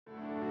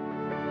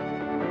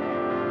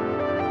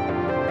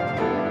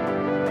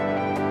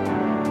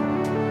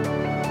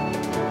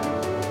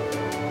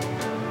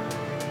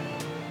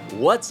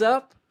What's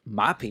up,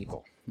 my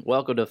people?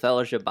 Welcome to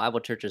Fellowship Bible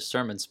Church's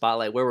Sermon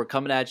Spotlight, where we're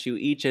coming at you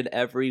each and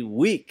every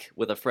week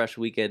with a fresh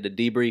weekend to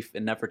debrief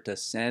in an effort to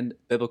send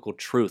biblical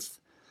truth.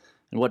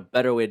 And what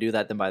better way to do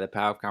that than by the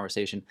power of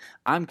conversation?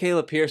 I'm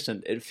Caleb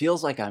Pearson. It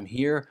feels like I'm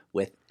here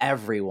with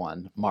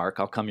everyone. Mark,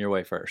 I'll come your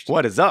way first.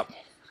 What is up?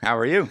 How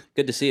are you?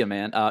 Good to see you,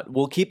 man.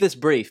 We'll keep this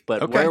brief,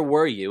 but Okay. Where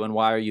were you and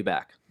why are you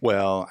back?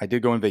 Well, I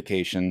did go on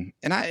vacation,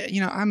 and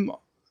I'm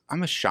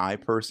a shy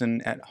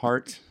person at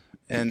heart,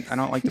 and I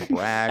don't like to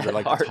brag or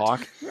like to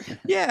talk.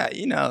 Yeah,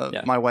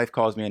 my wife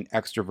calls me an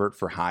extrovert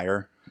for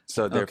hire.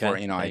 So therefore,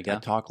 Okay, I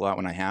talk a lot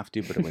when I have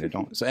to, but when I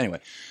don't. So anyway,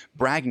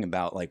 bragging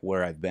about like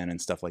where I've been and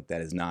stuff like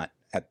that is not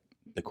at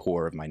the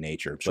core of my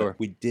nature. Sure. But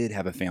we did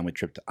have a family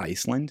trip to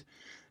Iceland,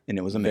 and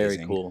it was amazing.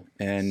 Very cool.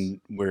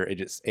 And we're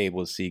just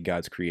able to see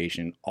God's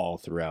creation all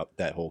throughout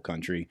that whole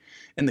country.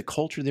 And the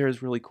culture there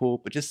is really cool,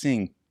 but just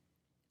seeing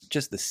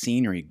the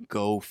scenery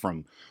go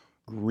from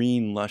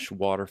green, lush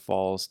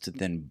waterfalls to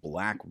then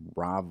black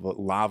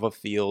lava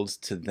fields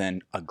to then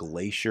a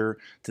glacier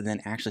to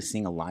then actually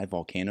seeing a live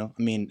volcano.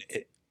 I mean,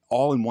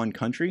 all in one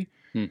country,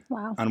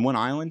 Wow. on one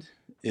island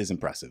is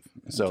impressive.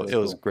 So really it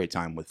was cool. a great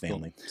time with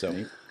family.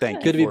 So thank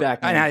you. Good to be for-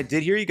 back, man. And I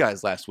did hear you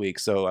guys last week,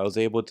 so I was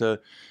able to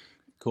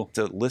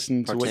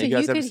listen to what So you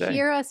guys you have to could say.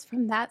 hear us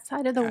from that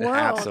side of the world. There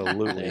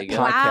Absolutely. you go.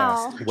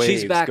 Wow. Podcast. She's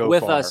Waves back go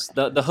with far. us.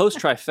 The host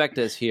trifecta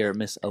is here,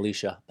 Miss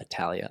Alicia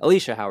Battaglia.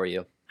 Alicia, how are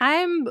you?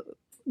 I'm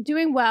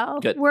doing well.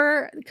 Good.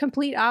 We're the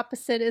complete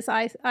opposite as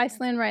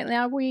Iceland right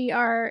now. We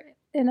are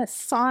in a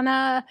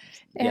sauna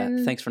in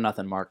Yeah, thanks for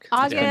nothing, Mark.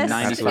 It's been August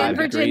 95 in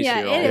degrees Virginia.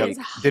 here all It week. is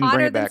Didn't bring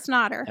hotter it than back.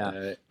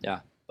 Snotter. Yeah.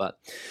 But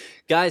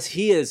guys,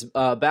 he is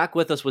back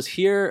with us. Was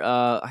here,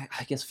 I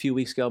guess, a few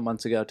weeks ago,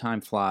 months ago. Time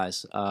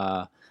flies.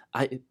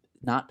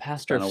 Not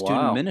pastor of Been a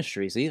student while.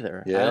 ministries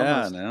either. I Yeah,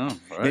 almost- no.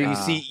 Yeah,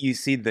 Right. you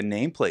see the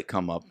nameplate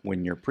come up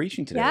when you're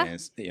preaching today. Yeah. And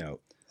it's,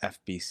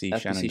 FBC, FBC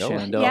Shenandoah.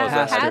 Shenandoah. Yeah,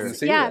 pastor. I didn't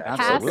see that.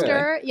 pastor. Absolutely.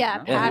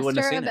 Yeah, Yeah, he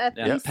wouldn't have pastor seen of it.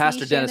 Yeah. FBC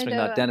Pastor Dennis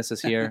Shenandoah. McNutt. Dennis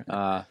is here.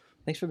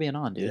 Thanks for being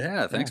on, dude.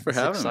 Yeah, thanks for it's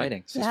having exciting.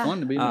 me. It's just Yeah. fun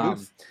to be in the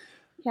booth.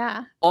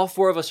 Yeah. All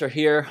four of us are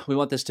here. We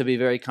want this to be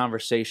very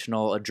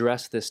conversational,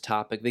 address this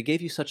topic. They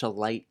gave you such a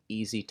light,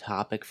 easy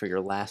topic for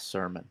your last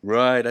sermon.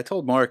 Right. I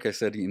told Mark, I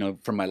said,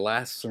 for my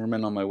last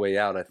sermon on my way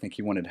out, I think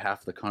he wanted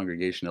half the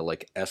congregation to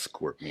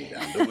escort me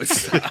down to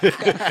Woodstock.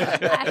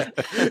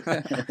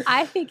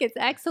 I think it's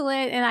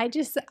excellent. And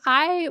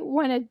I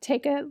want to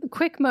take a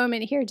quick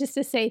moment here just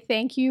to say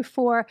thank you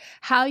for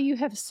how you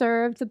have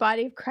served the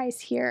body of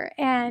Christ here.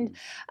 And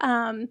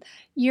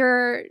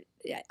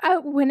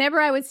whenever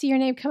I would see your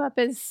name come up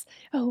as,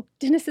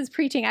 Dennis is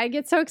preaching, I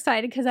get so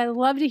excited because I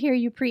love to hear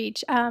you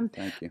preach. Thank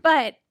you.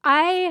 But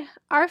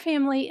our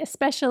family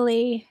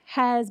especially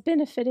has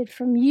benefited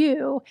from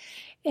you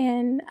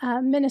in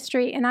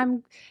ministry. And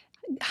I'm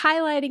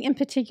highlighting in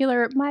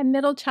particular my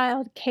middle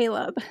child,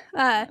 Caleb.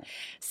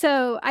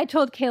 So I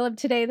told Caleb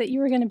today that you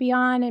were going to be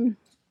on. And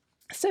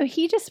so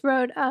he just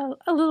wrote a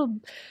little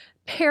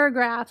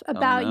paragraph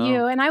about no.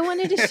 you. And I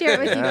wanted to share it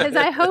with you because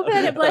I hope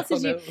that it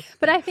blesses you.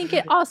 But I think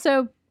it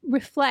also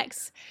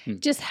reflects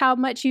just how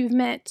much you've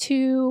meant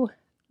to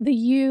the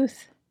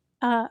youth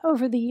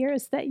over the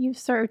years that you've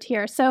served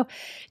here. So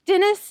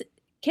Dennis,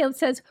 Caleb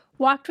says,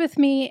 walked with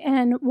me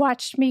and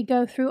watched me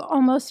go through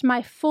almost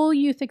my full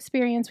youth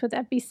experience with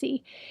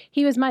FBC.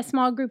 He was my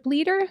small group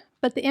leader,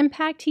 but the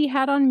impact he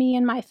had on me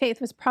and my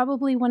faith was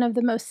probably one of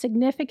the most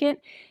significant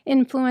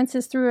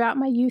influences throughout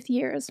my youth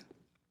years.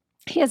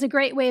 He has a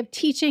great way of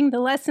teaching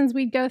the lessons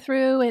we'd go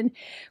through, and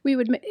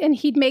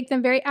he'd make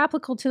them very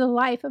applicable to the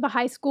life of a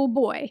high school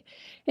boy.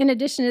 In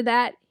addition to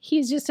that,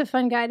 he's just a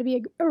fun guy to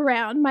be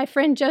around. My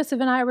friend Joseph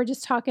and I were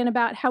just talking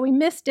about how we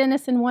missed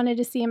Dennis and wanted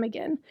to see him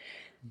again.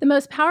 The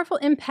most powerful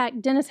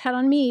impact Dennis had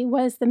on me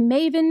was the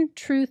Maven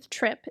Truth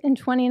Trip in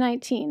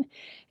 2019.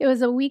 It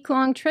was a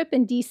week-long trip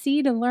in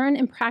D.C. to learn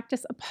and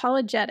practice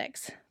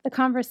apologetics. The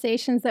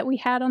conversations that we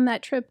had on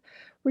that trip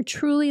were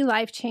truly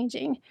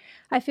life-changing.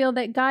 I feel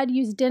that God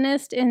used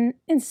Dennis in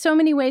so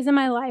many ways in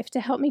my life to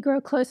help me grow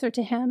closer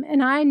to him,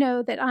 and I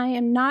know that I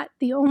am not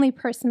the only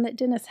person that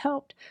Dennis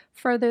helped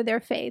further their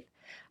faith.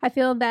 I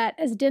feel that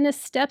as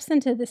Dennis steps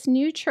into this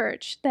new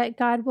church, that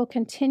God will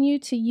continue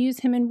to use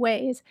him in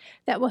ways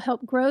that will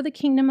help grow the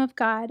kingdom of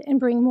God and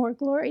bring more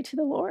glory to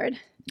the Lord.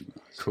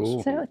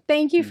 Cool. So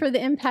thank you for the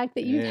impact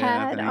that you've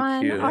had thank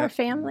on you. our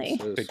family.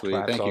 So Big sweet.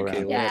 claps Thank all you, around.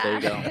 Caleb. Yeah.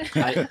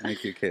 There you go.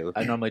 Thank you, Caleb.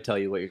 I normally tell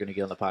you what you're going to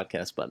get on the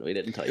podcast, but we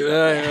didn't tell you.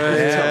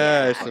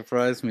 Yeah,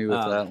 surprised me with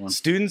that one.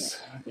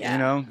 Students,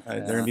 Yeah.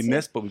 they're going to be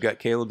missed, but we've got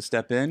Caleb to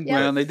step in. Yeah.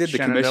 Well, and they did the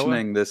Shenandoah.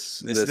 commissioning this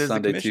This is the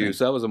Sunday commissioning. too,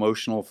 so that was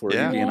emotional for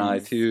Yeah. Evie and I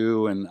Yes.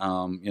 too. And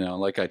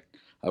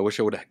I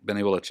wish I would have been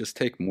able to just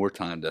take more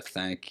time to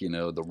thank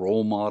the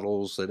role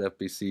models at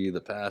FBC,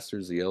 the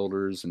pastors, the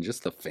elders, and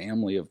just the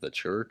family of the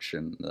church,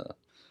 and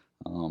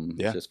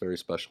Yeah. it's just very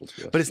special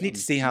to us. But it's neat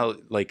to see how,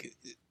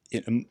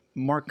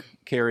 Mark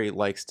Carey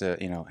likes to,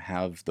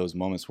 have those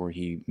moments where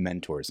he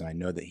mentors, and I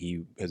know that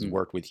he has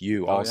worked with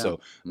you also,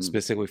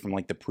 specifically from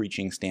like the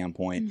preaching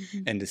standpoint,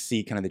 and to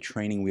see kind of the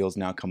training wheels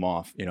now come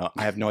off.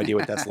 I have no idea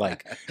what that's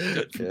like.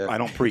 I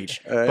don't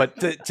preach, but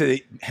to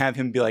have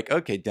him be like,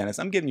 okay, Dennis,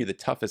 I'm giving you the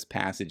toughest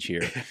passage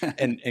here,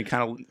 and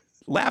kind of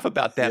laugh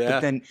about that.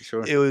 But then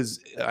it was,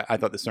 I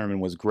thought the sermon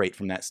was great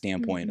from that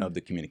standpoint of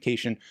the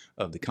communication,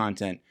 of the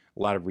content,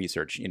 a lot of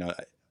research.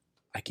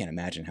 I can't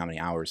imagine how many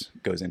hours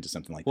goes into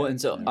something like that. Well,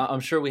 and so I'm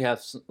sure we have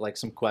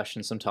some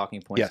questions, some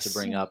talking points to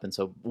bring up. And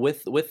so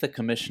with the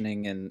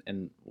commissioning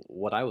and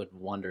what I would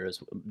wonder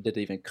is, did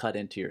it even cut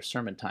into your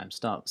sermon time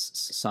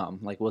some?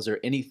 Like, was there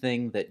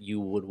anything that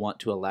you would want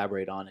to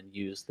elaborate on and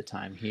use the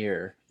time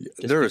here?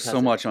 There is so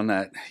much on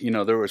that.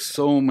 There were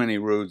so many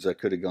roads that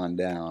could have gone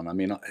down. I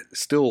mean,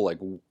 still like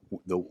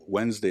the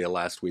Wednesday of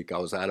last week, I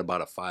was at about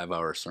a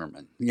 5-hour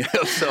sermon.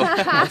 So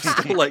I'm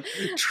still like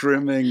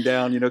trimming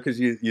down, because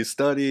you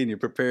study and you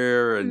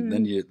prepare, and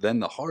then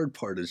the hard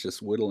part is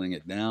just whittling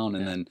it down,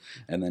 and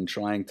then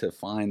trying to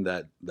find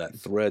that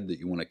thread that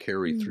you want to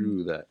carry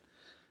through that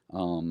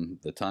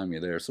the time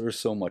you're there. So there's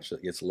so much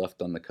that gets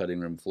left on the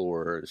cutting room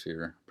floor as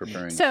you're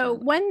preparing. So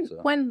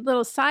one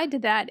little side to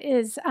that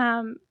is,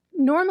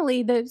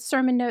 normally the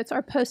sermon notes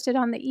are posted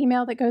on the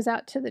email that goes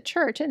out to the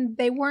church, and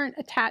they weren't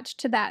attached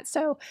to that.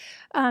 So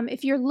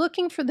if you're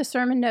looking for the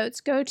sermon notes,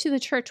 go to the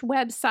church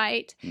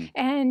website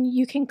and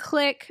you can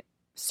click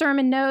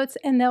sermon notes,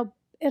 and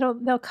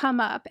they'll come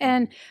up.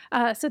 And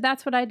so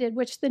that's what I did,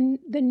 which the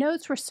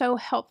notes were so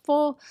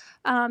helpful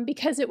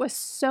because it was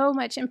so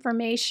much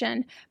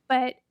information.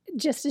 But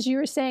just as you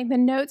were saying, the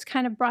notes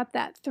kind of brought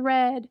that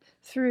thread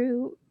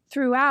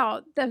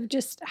throughout of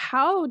just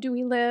how do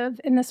we live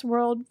in this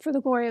world for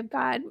the glory of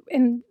God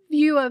in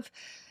view of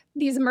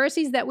these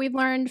mercies that we've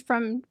learned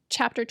from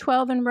chapter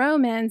 12 in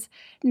Romans.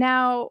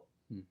 Now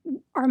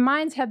our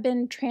minds have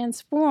been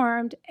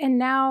transformed, and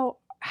now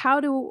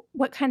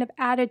what kind of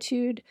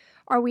attitude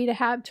are we to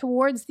have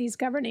towards these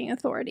governing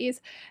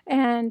authorities?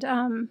 And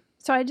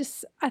so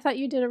I thought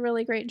you did a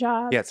really great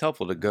job. Yeah, it's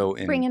helpful to go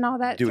and bringing all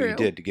that do through. What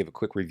you did, to give a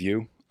quick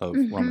review of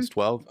Romans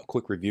 12, a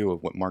quick review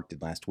of what Mark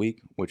did last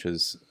week, which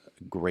was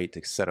great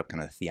to set up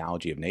kind of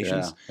theology of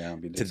nations,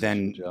 to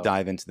then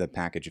dive into the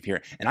package of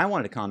here. And I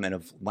wanted to comment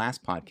of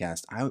last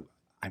podcast.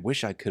 I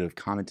wish I could have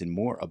commented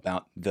more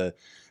about the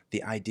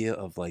idea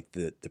of like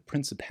the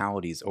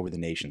principalities over the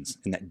nations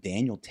in that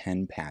Daniel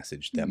 10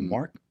 passage that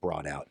Mark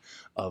brought out,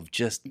 of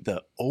just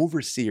the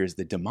overseers,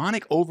 the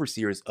demonic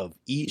overseers of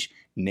each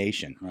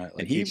nation. Right, like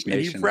and he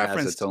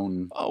referenced has its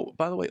own. Oh,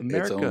 by the way,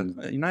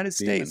 America, United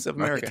States of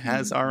America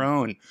has our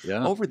own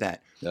over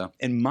that. Yeah.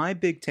 And my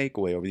big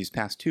takeaway over these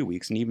past 2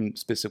 weeks, and even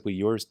specifically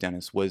yours,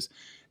 Dennis, was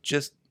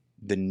just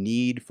the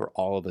need for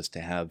all of us to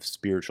have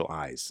spiritual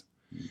eyes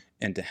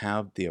and to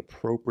have the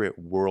appropriate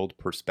world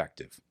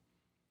perspective.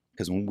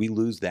 Because when we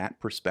lose that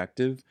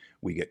perspective,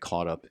 we get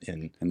caught up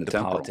in the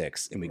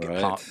politics, and we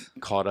get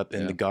caught up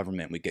in the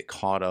government. We get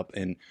caught up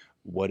in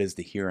what is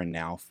the here and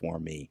now for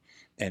me.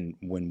 And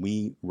when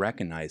we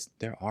recognize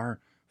there are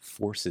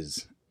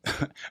forces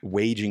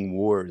waging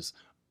wars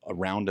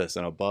around us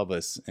and above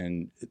us,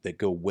 and that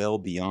go well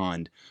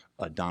beyond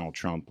a Donald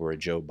Trump or a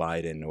Joe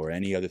Biden or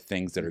any other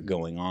things that are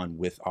going on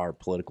with our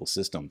political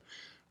system,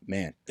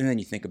 man. And then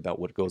you think about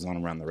what goes on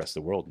around the rest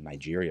of the world,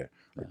 Nigeria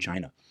or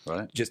China.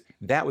 Right. Just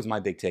that was my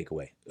big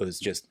takeaway. It was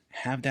just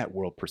have that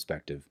world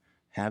perspective,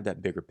 have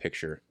that bigger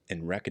picture,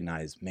 and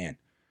recognize, man,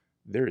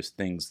 there's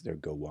things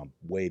that go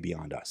way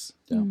beyond us.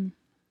 Yeah.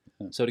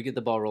 So to get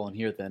the ball rolling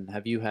here, then,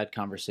 have you had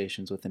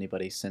conversations with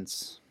anybody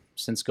since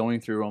going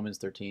through Romans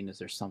 13? Is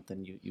there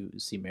something you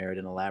see merit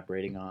in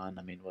elaborating on?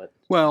 I mean, what?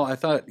 Well, I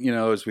thought,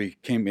 as we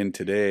came in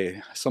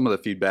today, some of the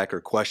feedback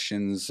or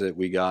questions that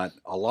we got,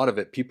 a lot of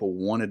it, people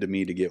wanted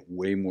me to get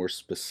way more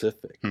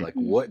specific. Like,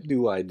 what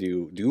do I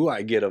do? Do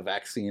I get a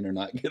vaccine or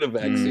not get a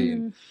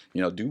vaccine?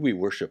 Do we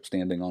worship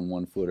standing on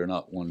one foot or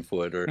not one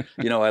foot? Or,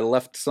 I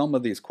left some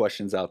of these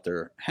questions out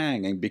there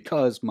hanging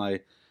because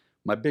my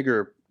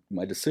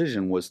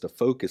decision was to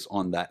focus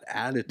on that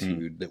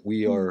attitude that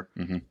we are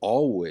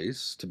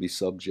always to be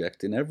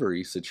subject in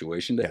every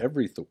situation to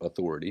every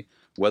authority,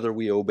 whether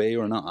we obey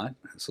or not.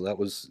 So that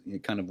was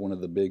kind of one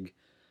of the big,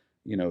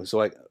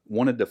 so I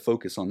wanted to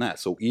focus on that.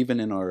 So even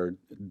in our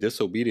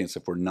disobedience,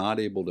 if we're not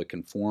able to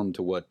conform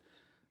to what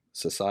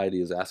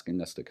society is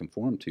asking us to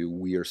conform to,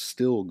 we are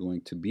still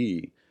going to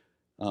be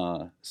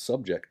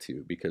subject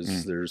to,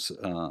 because there's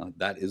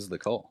that is the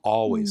call.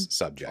 Always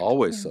subject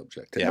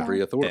to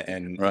every authority.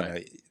 And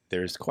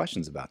there's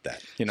questions about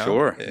that.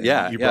 Sure.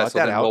 You brought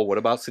that out. Well, what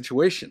about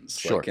situations?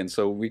 Sure. And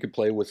so we could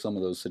play with some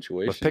of those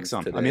situations. Let's pick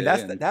some. Today. I mean,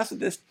 that's what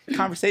this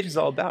conversation is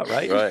all about,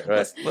 right?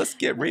 Right. Let's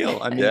get real.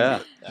 I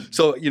mean,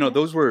 So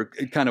those were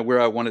kind of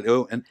where I wanted to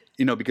go, and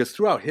because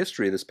throughout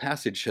history, this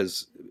passage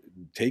has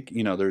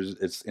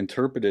it's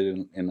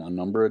interpreted in a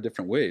number of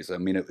different ways. I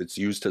mean, it's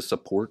used to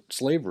support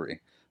slavery,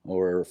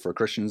 or for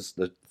Christians,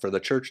 for the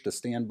church to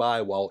stand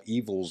by while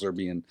evils are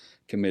being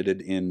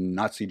committed in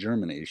Nazi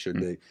Germany, should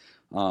they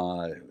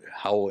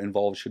how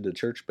involved should the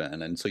church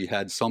been? And so you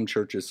had some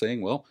churches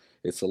saying, well,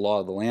 it's the law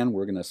of the land.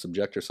 We're going to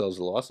subject ourselves to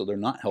the law. So they're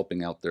not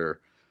helping out their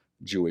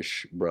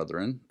Jewish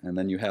brethren. And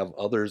then you have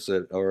others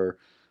that are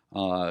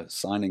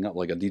signing up,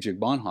 like a Dietrich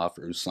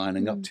Bonhoeffer, who's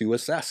signing up to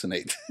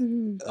assassinate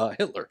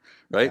Hitler,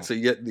 right? Yeah. So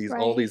you get these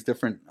all these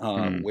different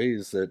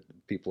ways that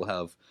people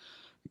have,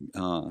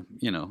 so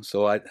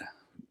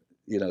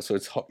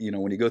it's,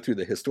 when you go through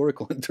the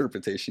historical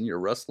interpretation, you're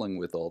wrestling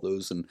with all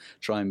those and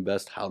trying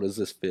best, how does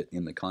this fit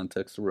in the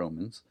context of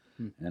Romans?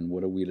 And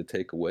what are we to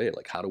take away?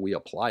 Like, how do we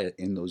apply it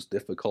in those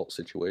difficult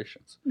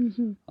situations?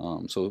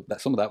 So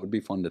that some of that would be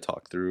fun to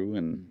talk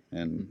through.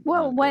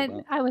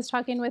 I was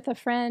talking with a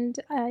friend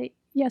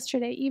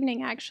yesterday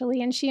evening,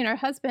 actually, and she and her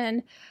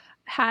husband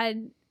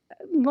had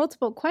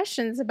multiple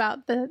questions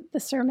about the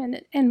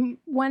sermon, and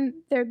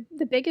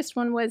the biggest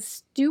one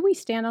was, do we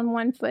stand on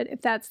one foot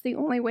if that's the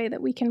only way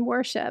that we can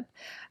worship?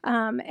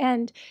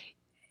 And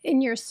in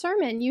your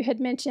sermon, you had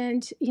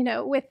mentioned,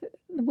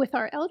 with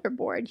our elder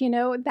board,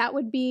 that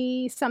would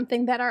be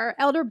something that our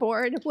elder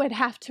board would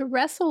have to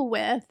wrestle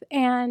with.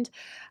 And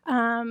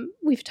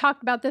we've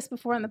talked about this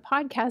before on the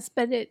podcast,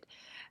 but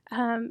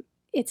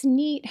it's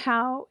neat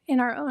how in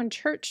our own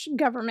church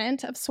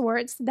government of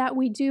sorts that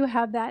we do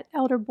have that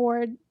elder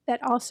board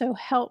that also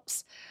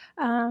helps,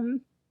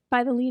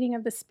 by the leading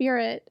of the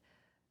Spirit,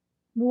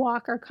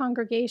 walk our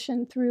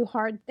congregation through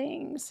hard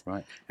things.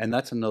 Right. And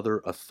that's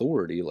another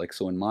authority. Like,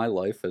 so in my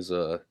life as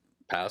a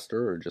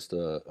pastor or just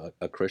a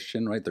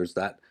Christian, right, there's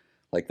that,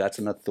 like, that's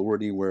an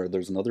authority where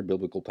there's another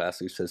biblical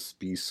passage that says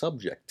be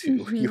subject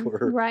to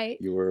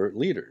your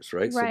leaders,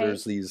 right? So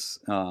there's these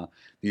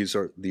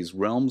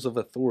realms of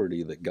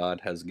authority that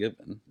God has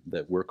given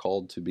that we're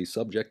called to be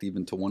subject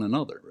even to one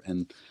another.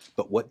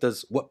 But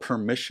what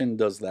permission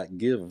does that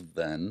give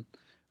then?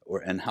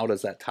 And how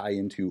does that tie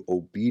into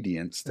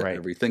obedience to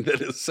everything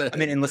that is said? I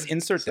mean, and let's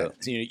insert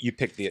that. So, you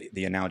picked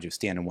the analogy of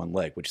stand on one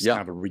leg, which is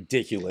kind of a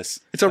ridiculous.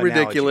 It's a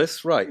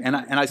ridiculous, right? And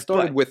I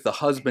started with the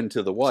husband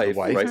to the wife,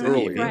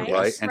 earlier,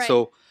 right? And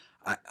so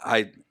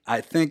I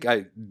think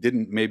I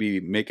didn't maybe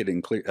make it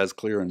as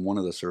clear in one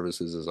of the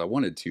services as I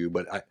wanted to,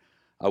 but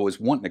I was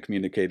wanting to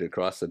communicate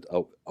across that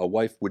a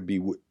wife would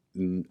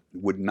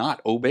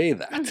not obey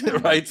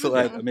that, right? So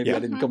I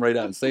didn't come right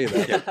out and say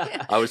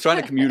that. I was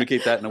trying to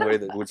communicate that in a way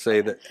that would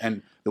say that,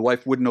 and the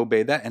wife wouldn't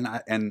obey that,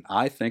 and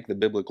I think the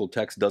biblical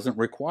text doesn't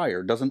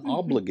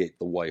obligate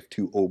the wife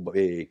to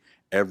obey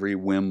every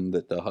whim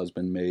that the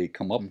husband may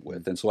come up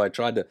with. And so I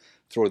tried to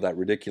throw that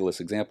ridiculous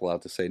example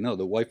out to say, no,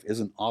 the wife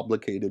isn't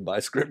obligated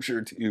by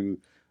Scripture to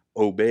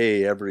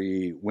obey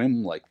every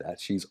whim like that.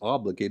 She's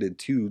obligated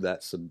to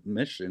that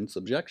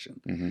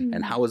subjection.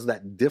 And how is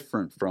that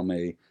different from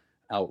a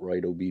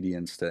outright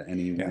obedience to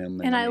any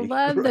whim? And I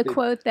love the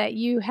quote that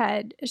you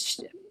had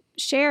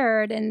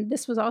shared, and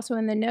this was also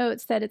in the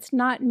notes, that it's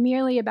not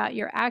merely about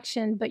your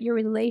action, but your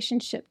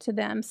relationship to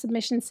them.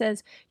 Submission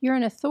says, you're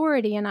an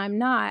authority and I'm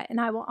not, and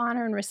I will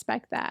honor and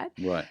respect that.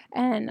 Right.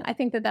 And I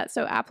think that that's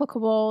so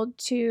applicable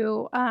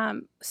to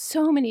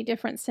so many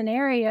different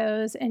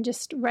scenarios, and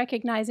just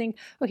recognizing,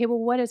 okay, well,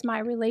 what is my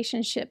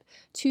relationship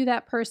to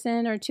that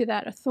person or to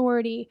that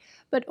authority,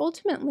 but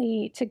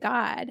ultimately to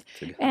God.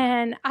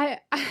 And I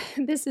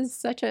this is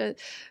such a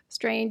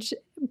strange,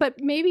 but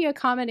maybe a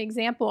common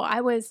example. I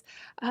was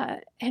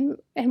in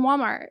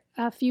Walmart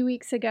a few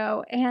weeks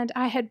ago, and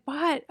I had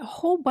bought a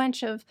whole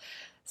bunch of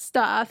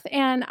stuff,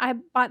 and I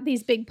bought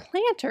these big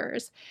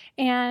planters,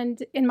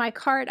 and in my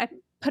cart, I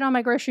put all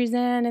my groceries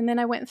in, and then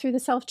I went through the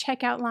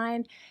self-checkout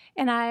line,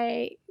 and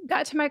I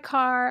got to my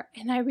car,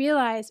 and I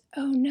realized,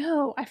 oh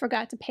no, I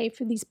forgot to pay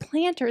for these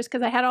planters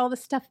because I had all the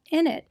stuff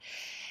in it.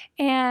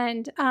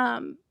 And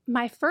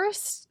my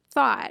first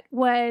thought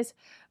was,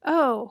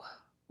 oh,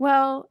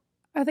 well,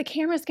 are the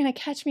cameras going to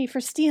catch me for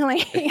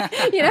stealing?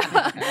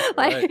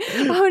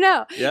 Oh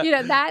no,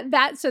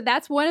 so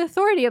that's one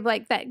authority of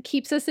like, that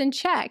keeps us in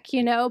check,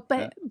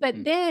 but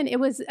then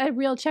it was a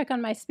real check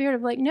on my spirit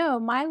of like, no,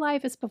 my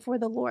life is before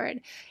the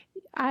Lord.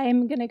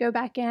 I'm going to go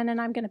back in and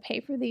I'm going to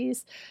pay for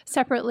these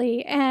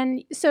separately.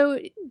 And so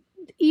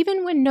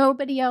even when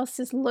nobody else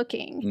is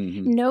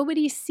looking,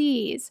 nobody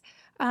sees,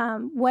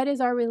 what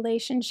is our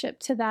relationship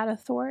to that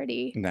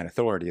authority? And that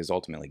authority is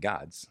ultimately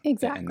God's.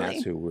 Exactly. And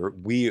that's who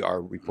we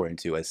are reporting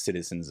to as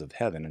citizens of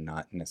heaven, and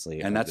not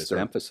necessarily. And that's the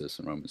emphasis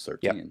in Romans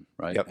 13,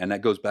 right? Yep. And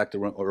that goes back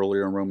to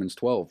earlier in Romans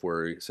 12,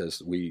 where it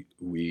says we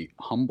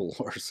humble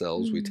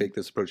ourselves, we take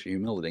this approach of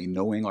humility,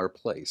 knowing our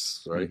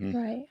place, right?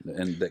 Right.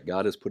 And that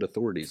God has put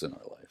authorities in our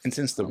life. And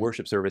since the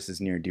worship service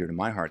is near and dear to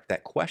my heart,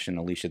 that question,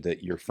 Alicia,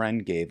 that your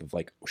friend gave of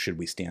like, should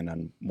we stand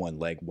on one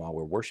leg while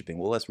we're worshiping?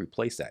 Well, let's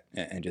replace that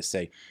and just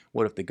say,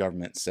 what if the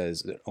government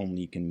says that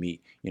only you can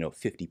meet,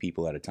 50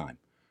 people at a time,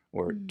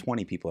 or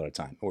 20 people at a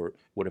time? Or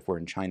what if we're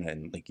in China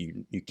and like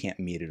you can't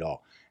meet at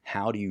all?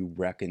 How do you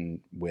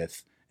reckon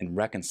with and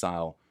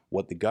reconcile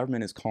what the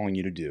government is calling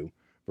you to do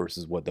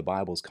versus what the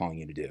Bible is calling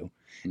you to do.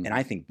 Mhm. And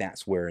I think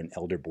that's where an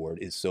elder board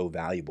is so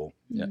valuable,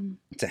 Yeah.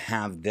 to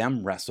have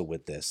them wrestle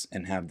with this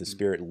and have the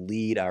Spirit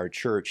lead our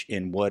church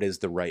in what is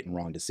the right and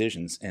wrong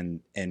decisions.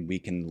 And we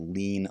can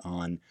lean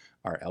on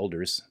our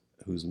elders,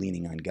 who's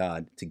leaning on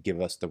God, to give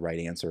us the right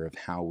answer of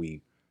how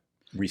we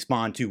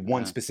respond to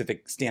one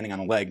specific standing on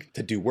a leg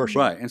to do worship.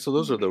 Right. And so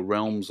those are the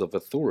realms of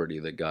authority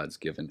that God's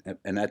given.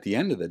 And at the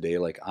end of the day,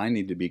 like, I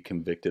need to be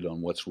convicted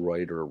on what's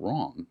right or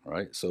wrong,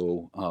 right?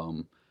 So,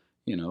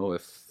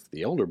 if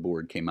the elder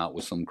board came out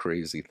with some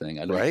crazy thing,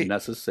 I don't Right.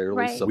 necessarily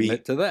Right.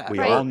 submit to that. We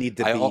Right. all need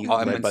to be I'm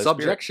led in by the Spirit.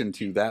 subjection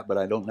to that, but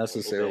I don't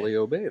necessarily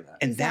obey that.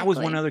 And that was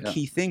one Exactly. other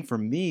key thing for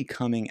me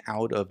coming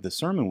out of the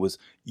sermon was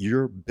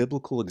your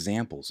biblical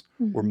examples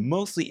were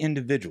mostly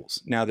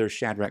individuals. Now there's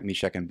Shadrach,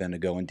 Meshach, and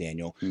Abednego and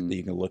Daniel that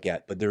you can look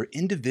at, but they're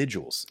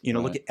individuals.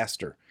 Look Right. at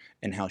Esther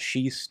and how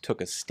she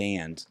took a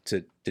stand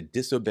to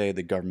disobey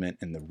the government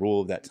and the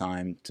rule of that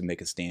time, to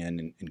make a stand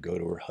and go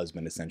to her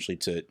husband essentially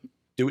to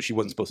do what she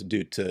wasn't supposed to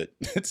do, to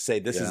say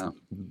this is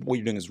what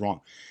you're doing is wrong.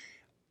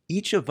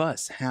 Each of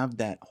us have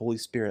that Holy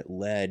Spirit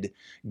led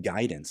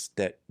guidance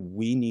that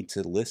we need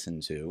to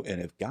listen to.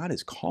 And if God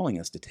is calling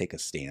us to take a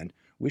stand,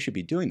 we should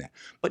be doing that.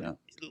 But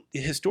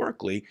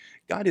historically,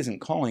 God isn't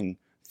calling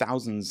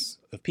thousands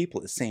of people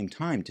at the same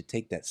time to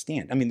take that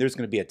stand. I mean, there's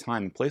going to be a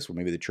time and place where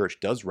maybe the church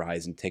does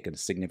rise and take a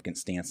significant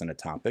stance on a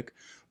topic.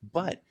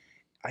 But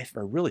I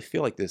really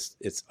feel like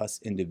it's us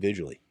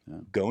individually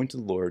going to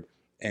the Lord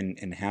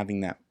and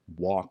having that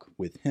walk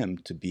with Him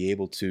to be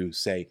able to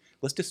say,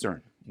 let's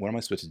discern. What am I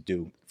supposed to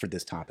do for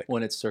this topic?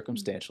 When it's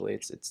circumstantially,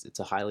 it's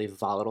a highly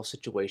volatile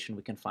situation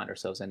we can find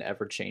ourselves in,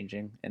 ever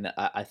changing, and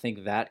I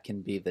think that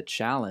can be the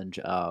challenge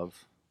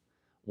of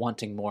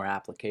wanting more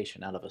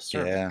application out of a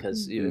sermon,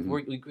 because we're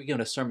giving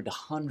a sermon to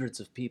hundreds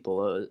of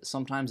people.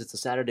 Sometimes it's a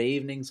Saturday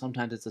evening,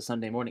 sometimes it's a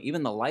Sunday morning.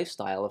 Even the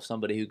lifestyle of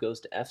somebody who goes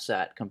to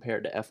FSAT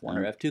compared to F1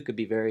 or F2 could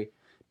be very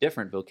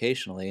different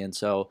vocationally, and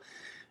so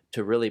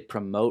to really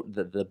promote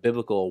the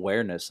biblical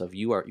awareness of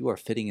you are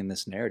fitting in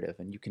this narrative,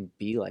 and you can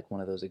be like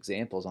one of those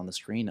examples on the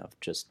screen of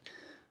just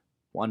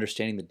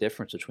understanding the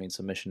difference between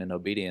submission and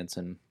obedience.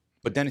 And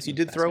But Dennis, you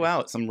did throw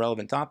out some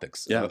relevant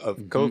topics of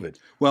COVID.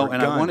 Well, or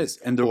and guns, I wanted,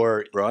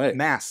 and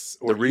masks.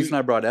 The reason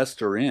I brought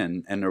Esther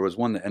in, and there was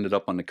one that ended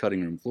up on the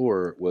cutting room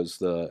floor, was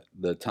the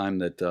time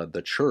that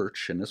the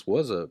church, and this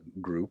was a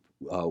group,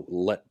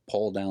 let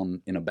Paul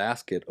down in a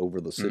basket over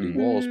the city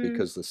walls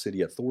because the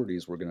city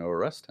authorities were going to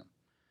arrest him.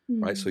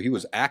 Right, so he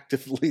was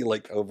actively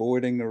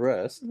avoiding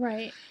arrest.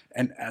 Right,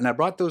 and I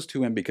brought those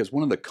two in because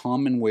one of the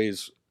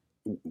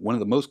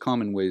most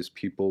common ways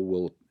people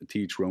will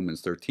teach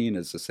Romans 13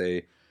 is to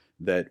say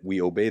that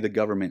we obey the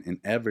government in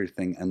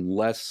everything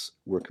unless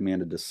we're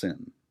commanded to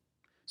sin.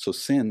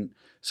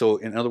 So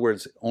in other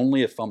words,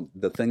 only if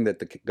the thing that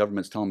the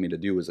government's telling me to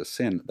do is a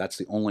sin, that's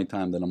the only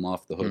time that I'm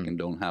off the hook and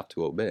don't have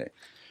to obey.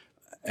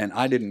 And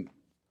I didn't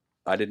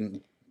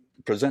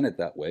present it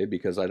that way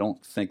because I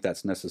don't think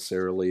that's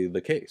necessarily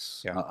the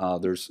case.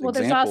 There's examples.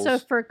 There's also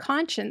for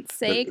conscience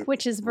sake,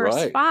 which is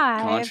verse 5.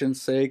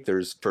 Conscience sake.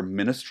 There's for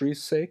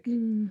ministry's sake,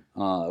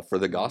 for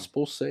the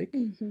gospel's sake.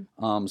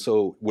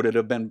 So would it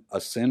have been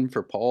a sin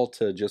for Paul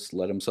to just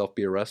let himself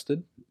be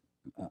arrested?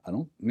 I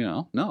don't,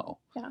 no.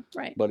 Yeah,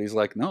 right. But he's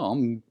like, no,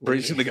 I'm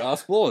preaching the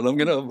gospel and I'm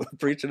going to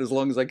preach it as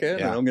long as I can.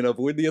 And I'm going to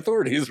avoid the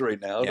authorities right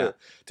now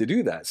to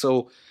do that.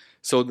 So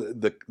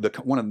the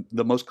one of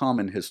the most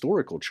common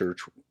historical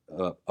church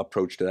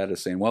approach to that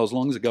is saying, well, as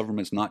long as the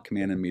government's not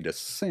commanding me to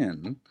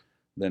sin,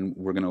 then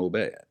we're going to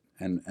obey it.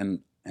 And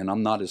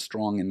I'm not as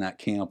strong in that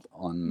camp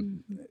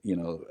on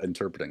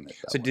interpreting it.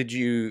 So did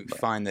you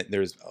find that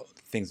there's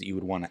things that you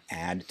would want to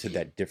add to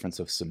that difference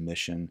of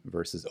submission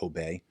versus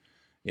obey?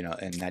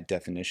 And that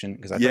definition,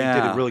 because I thought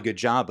you did a really good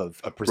job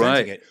of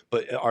presenting it.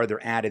 But are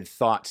there added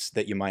thoughts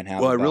that you might have?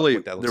 Well, about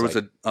what that looks there was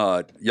like?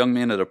 a young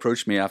man that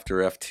approached me after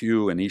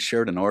F2, and he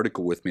shared an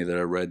article with me that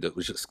I read that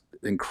was just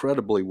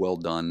incredibly well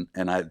done,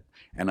 and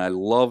I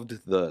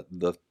loved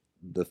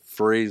the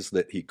phrase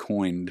that he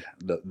coined,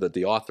 that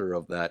the author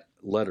of that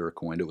letter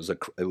coined. It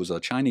was a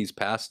Chinese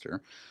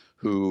pastor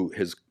who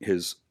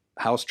his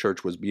house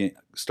church was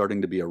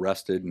starting to be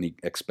arrested, and he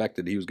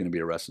expected he was going to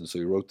be arrested, so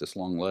he wrote this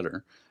long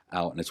letter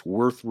out, and it's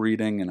worth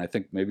reading, and I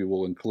think maybe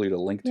we'll include a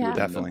link to it.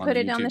 Definitely. Put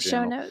it on YouTube the show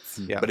channel. notes.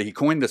 Yeah. But he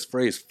coined this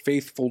phrase,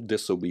 faithful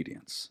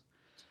disobedience,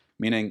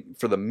 meaning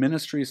for the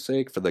ministry's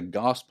sake, for the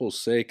gospel's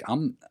sake,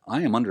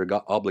 I am under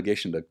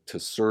obligation to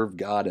serve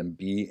God and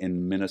be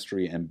in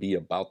ministry and be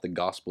about the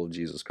gospel of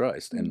Jesus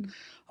Christ. And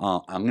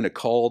I'm going to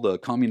call the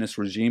communist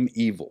regime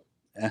evil.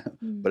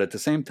 But at the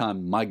same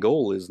time, my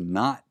goal is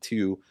not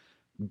to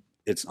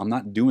I'm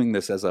not doing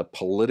this as a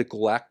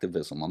political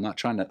activism. I'm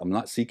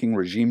not seeking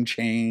regime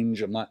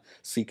change. I'm not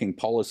seeking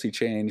policy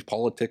change,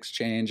 politics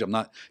change. I'm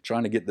not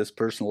trying to get this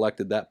person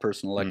elected, that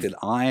person elected.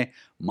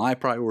 My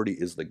priority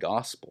is the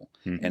gospel.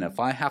 And if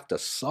I have to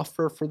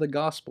suffer for the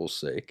gospel's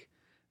sake,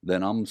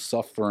 then I'm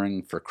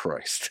suffering for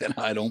Christ, and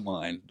I don't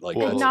mind. Like,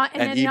 Well,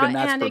 and even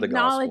that's for the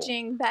gospel.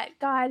 Acknowledging that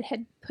God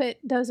had put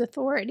those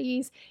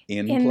authorities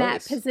in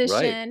that place, position,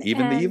 right?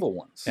 Even the evil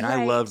ones. And I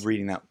Right. love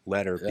reading that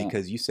letter Yeah.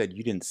 because you said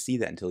you didn't see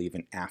that until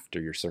even after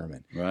your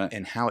sermon. Right.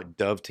 And how it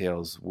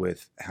dovetails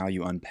with how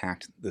you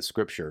unpacked the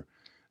scripture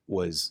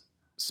was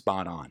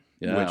spot on,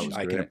 Yeah, it which was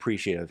I can great.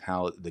 appreciate of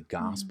how the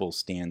gospel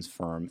stands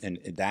firm. And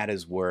that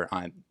is where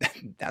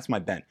that's my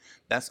bent.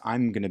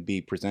 I'm going to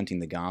be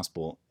presenting the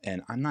gospel,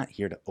 and I'm not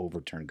here to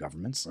overturn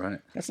governments. Right.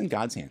 That's in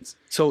God's hands.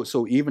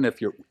 So even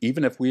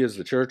if we as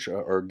the church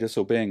are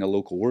disobeying a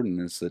local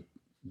ordinance, that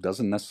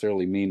doesn't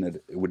necessarily mean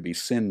that it would be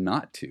sin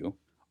not to.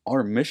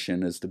 Our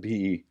mission is to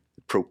be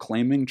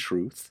proclaiming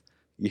truth,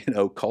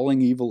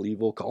 calling evil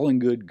evil, calling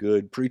good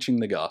good,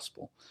 preaching the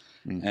gospel.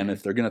 Mm-hmm. And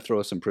if they're going to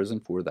throw us in prison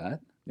for that,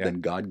 Yeah.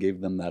 then God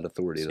gave them that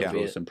authority to Yeah.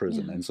 throw us in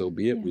prison. Yeah. And so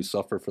be it, Yeah. we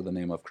suffer for the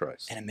name of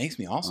Christ. And it makes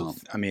me also,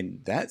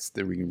 that's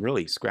where you can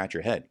really scratch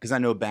your head. Because I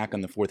know back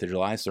on the 4th of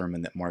July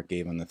sermon that Mark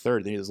gave on the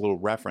 3rd, there's a little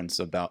reference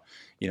about,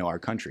 our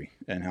country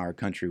and how our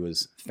country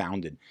was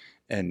founded.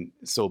 And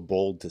so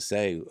bold to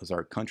say, was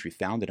our country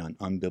founded on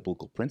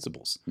unbiblical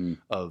principles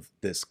of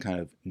this kind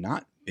of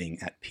not being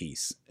at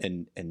peace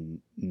and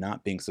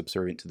not being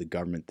subservient to the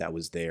government that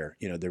was there.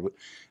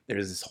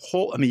 There's this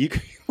whole, you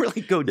can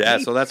really go deep. Yeah,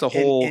 so that's a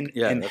whole, and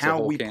that's a how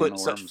whole we can put of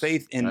such worms.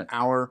 faith in Right.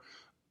 our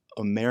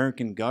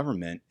American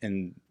government,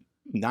 and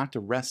not to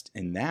rest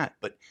in that,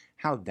 but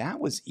how that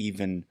was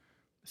even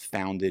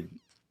founded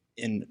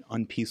in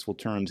unpeaceful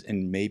terms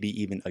and maybe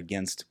even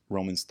against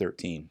Romans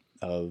 13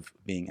 of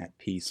being at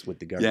peace with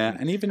the Yeah,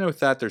 government. and even with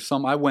that, there's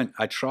some,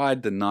 I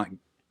tried to not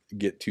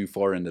get too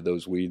far into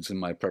those weeds in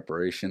my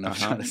preparation. I'm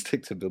trying to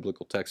stick to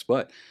biblical text,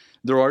 but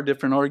there are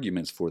different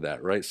arguments for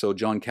that, right? So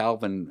John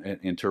Calvin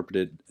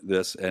interpreted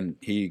this, and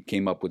he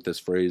came up with this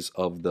phrase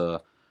of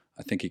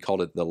I think he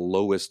called it the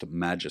lowest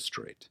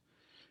magistrate,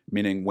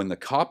 meaning when the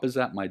cop is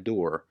at my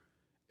door,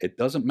 it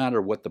doesn't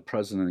matter what the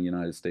president of the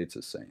United States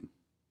is saying,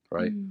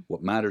 right?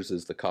 What matters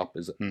is the cop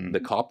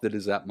that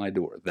is at my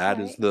door. That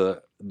is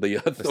the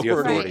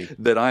authority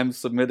that I'm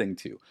submitting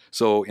to.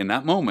 So in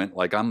that moment,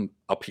 like I'm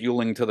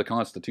appealing to the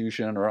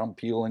Constitution, or I'm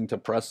appealing to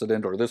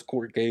precedent, or this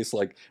court case,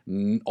 like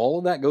all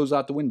of that goes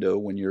out the window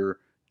when you're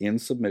in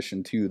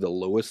submission to the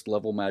lowest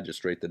level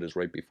magistrate that is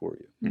right before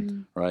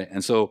you, right?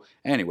 And so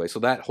anyway, so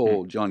that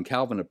whole John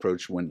Calvin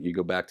approach, when you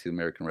go back to the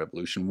American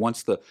Revolution,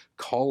 once the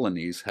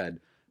colonies had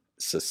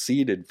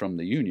seceded from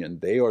the Union,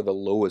 they are the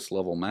lowest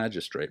level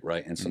magistrate,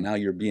 right? And so now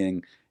you're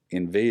being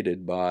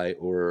invaded by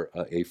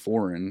a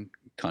foreign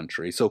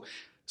country. So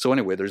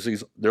anyway,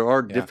 there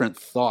are different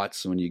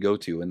thoughts when you go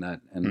to,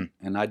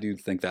 and I do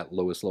think that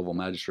lowest level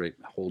magistrate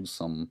holds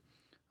some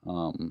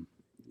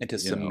and to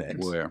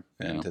submit,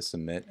 to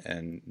submit,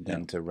 and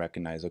then to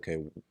recognize, okay,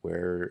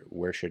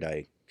 where should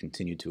I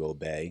continue to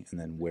obey, and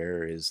then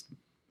where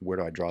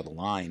do I draw the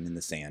line in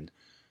the sand?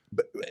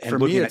 But and for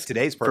looking me, at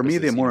today's for me,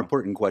 purposes, the more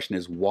important question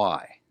is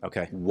why.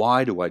 Okay.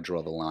 Why do I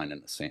draw the line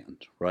in the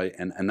sand, right?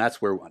 And that's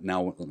where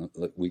now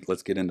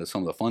let's get into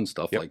some of the fun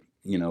stuff, like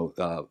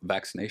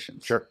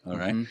vaccinations. Sure. All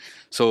right.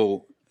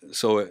 So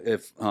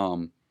if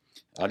I'll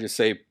just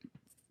say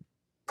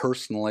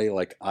personally,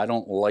 like I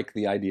don't like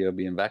the idea of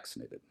being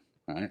vaccinated.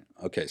 Right.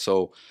 Okay.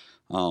 So.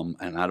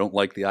 And I don't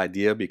like the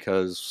idea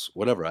because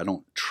I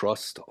don't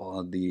trust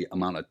the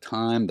amount of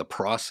time, the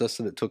process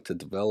that it took to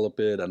develop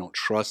it. I don't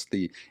trust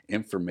the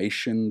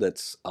information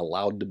that's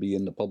allowed to be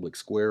in the public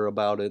square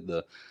about it.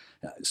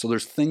 So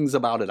there's things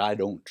about it I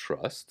don't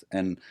trust.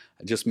 And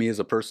just me as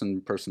a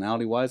person,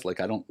 personality-wise, like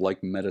I don't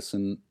like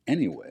medicine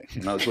anyway.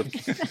 When I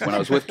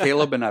was with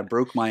Caleb and I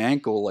broke my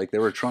ankle, like they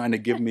were trying to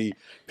give me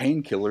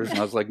painkillers, and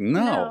I was like,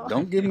 no,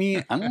 don't give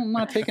me. I'm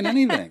not taking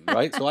anything,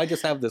 right? So I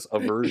just have this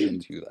aversion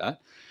to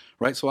that.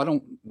 Right, so I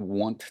don't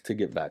want to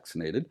get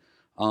vaccinated,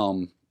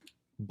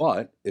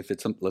 but if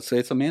let's say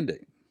it's a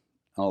mandate,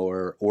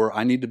 or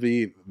I need to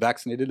be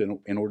vaccinated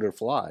in order to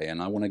fly,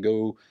 and I want to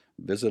go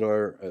visit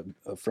our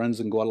friends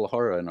in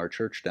Guadalajara and our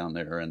church down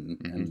there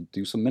and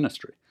do some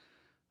ministry.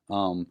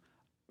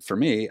 For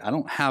me, I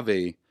don't have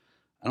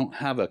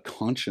a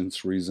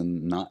conscience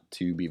reason not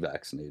to be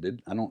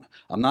vaccinated. I'm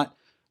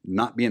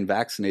not being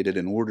vaccinated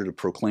in order to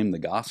proclaim the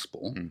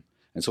gospel.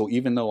 And so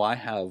even though I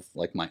have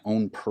like my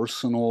own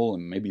personal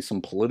and maybe some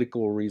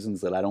political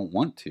reasons that I don't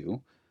want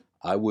to,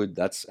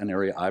 that's an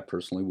area I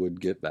personally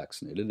would get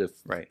vaccinated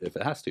if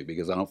it has to,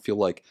 because I don't feel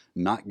like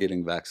not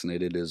getting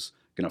vaccinated is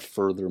going to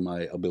further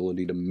my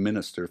ability to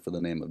minister for the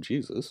name of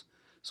Jesus.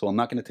 So I'm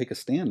not going to take a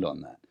stand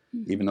on that,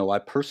 even though I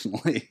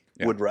personally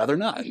would rather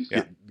not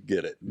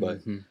get it.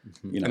 But and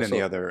then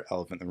the other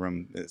elephant in the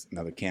room is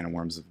another can of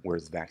worms of where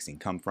does the vaccine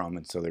come from,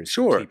 and so there's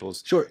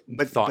people's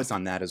thoughts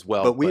on that as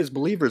well. But we as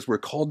believers, we're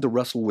called to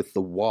wrestle with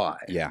the why.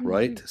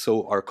 Right.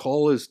 So our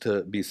call is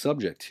to be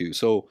subject to.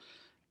 So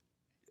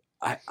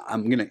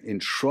I'm going to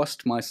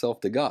entrust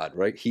myself to God,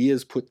 right? He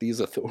has put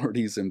these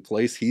authorities in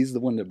place. He's the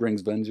one that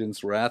brings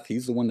vengeance, wrath.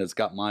 He's the one that's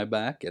got my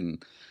back.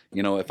 And, if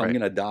I'm Right.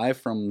 going to die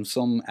from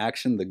some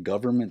action the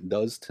government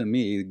does to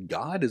me,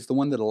 God is the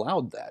one that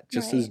allowed that.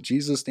 Just as Right.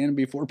 Jesus standing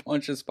before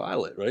Pontius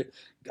Pilate, right?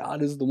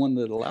 God is the one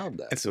that allowed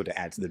that. And so to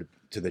add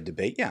to the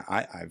debate, yeah,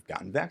 I've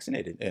gotten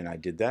vaccinated, and I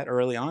did that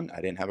early on. I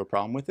didn't have a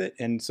problem with it.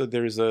 And so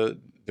there's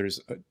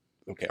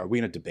okay, are we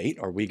going to debate?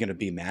 Are we going to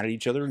be mad at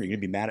each other? Are you going to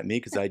be mad at me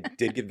because I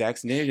did get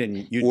vaccinated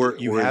and you or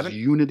haven't? is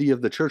unity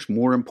of the church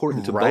more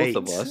important to Right.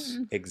 both of us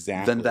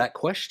Exactly. than that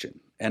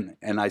question? And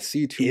I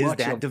see too Is much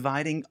that of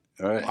dividing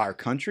Right. our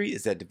country?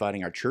 Is that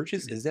dividing our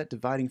churches? Is that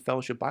dividing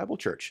Fellowship Bible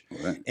Church?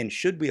 Right. And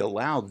should we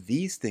allow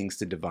these things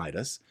to divide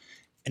us?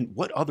 And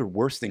what other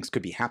worse things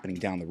could be happening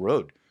down the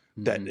road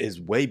that is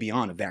way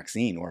beyond a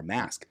vaccine or a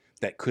mask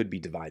that could be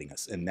dividing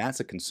us? And that's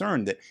a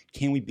concern, that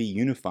can we be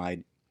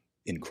unified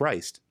in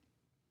Christ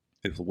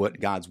with what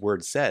God's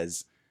word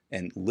says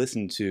and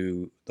listen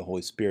to the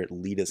Holy Spirit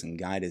lead us and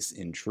guide us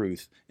in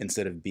truth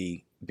instead of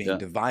being Yeah.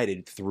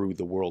 divided through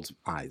the world's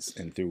eyes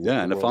and through Yeah,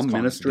 the and if world's I'm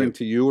calling us ministering do.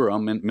 to you, or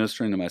I'm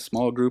ministering to my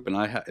small group, and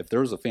if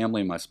there was a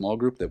family in my small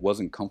group that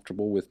wasn't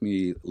comfortable with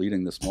me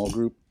leading the small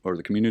group or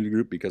the community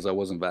group because I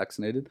wasn't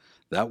vaccinated,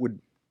 that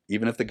would,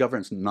 even if the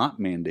government's not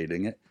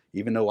mandating it,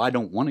 even though I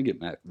don't want to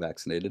get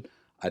vaccinated,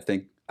 I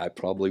think I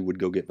probably would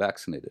go get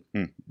vaccinated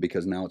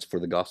because now it's for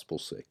the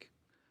gospel's sake,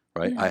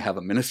 right? Yeah. I have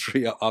a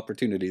ministry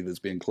opportunity that's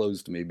being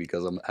closed to me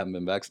because I haven't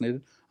been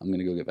vaccinated. I'm going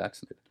to go get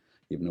vaccinated,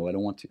 even though I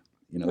don't want to.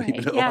 Right,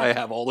 Even though yeah. I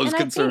have all those And I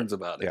think, concerns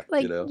about it.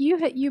 Like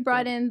you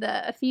brought in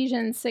the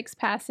Ephesians 6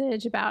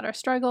 passage about our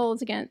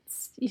struggles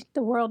against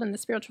the world and the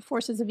spiritual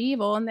forces of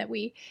evil, and that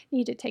we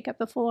need to take up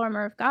the full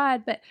armor of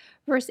God. But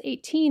verse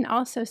 18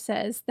 also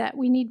says that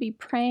we need to be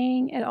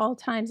praying at all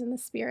times in the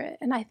Spirit.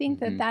 And I think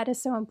that that is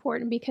so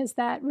important because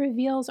that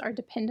reveals our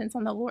dependence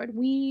on the Lord.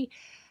 We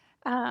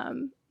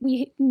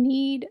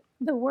need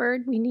the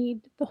Word. We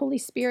need the Holy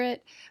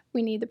Spirit.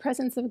 We need the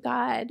presence of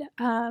God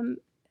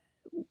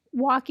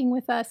walking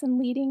with us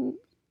and leading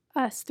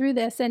us through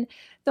this. And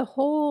the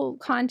whole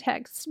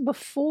context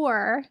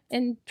before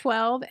in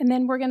 12, and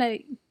then we're going to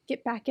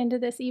get back into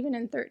this even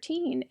in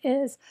 13,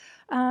 is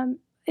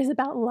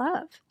about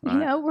love.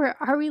 Right.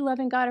 Are we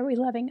loving God? Are we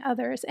loving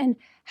others? And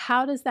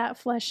how does that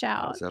flesh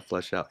out? How does that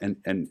flesh out?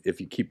 And if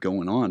you keep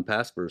going on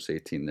past verse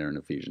 18 there in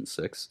Ephesians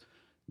 6,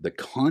 the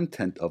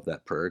content of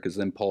that prayer, because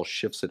then Paul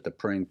shifts it to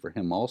praying for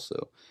him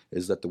also,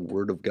 is that the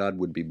word of God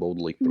would be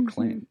boldly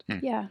proclaimed.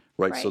 Yeah.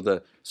 Right. So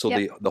the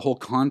whole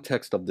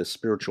context of this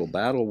spiritual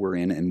battle we're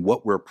in and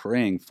what we're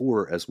praying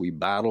for as we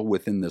battle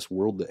within this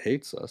world that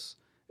hates us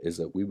is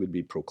that we would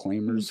be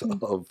proclaimers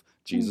of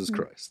Jesus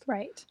Christ.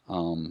 Right.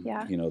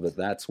 Yeah.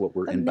 That's what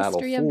we're The in battle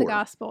for. mystery of the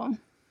gospel.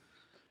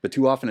 But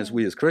too often as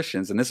we as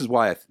Christians, and this is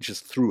why I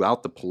just threw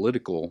out the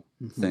political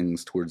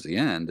things towards the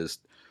end, is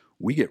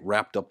we get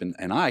wrapped up in,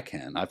 and I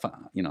find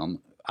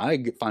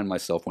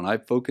myself when I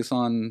focus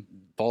on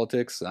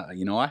politics,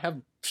 I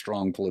have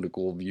strong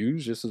political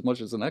views just as much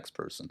as the next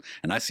person.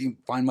 And I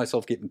find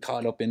myself getting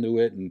caught up into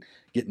it and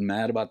getting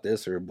mad about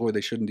this, or boy,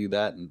 they shouldn't do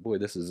that. And boy,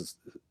 this is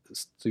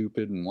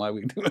stupid. And why are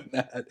we doing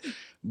that?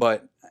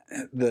 But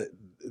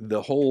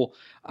the whole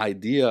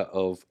idea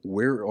of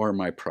where are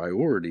my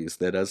priorities,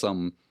 that as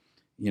I'm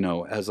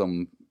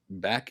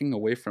backing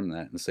away from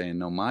that and saying,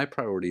 no, my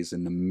priorities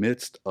in the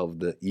midst of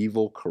the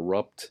evil,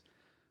 corrupt,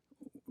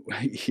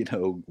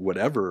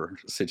 whatever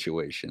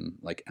situation,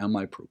 like, am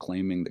I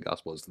proclaiming the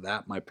gospel? Is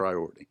that my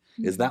priority?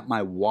 Is that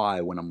my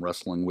why when I'm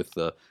wrestling with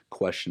the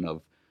question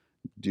of,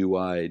 do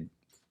I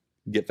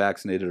get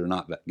vaccinated or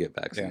not get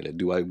vaccinated? Yeah.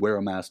 Do I wear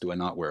a mask? Do I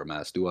not wear a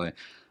mask? Do I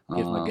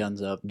give my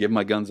guns up? Give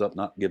my guns up,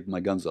 not give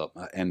my guns up.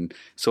 And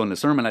so in the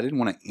sermon, I didn't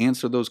want to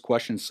answer those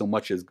questions so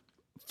much as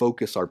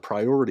focus our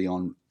priority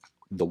on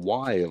the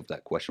why of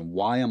that question.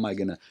 Why am I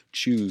going to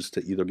choose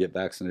to either get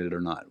vaccinated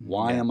or not?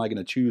 Why am I going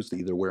to choose to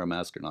either wear a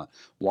mask or not?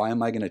 Why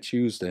am I going to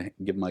choose to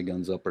give my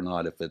guns up or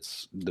not if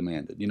it's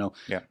demanded?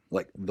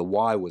 Like the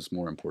why was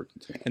more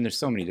important to me. And there's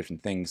so many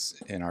different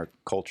things in our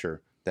culture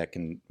that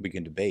we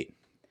can debate,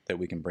 that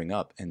we can bring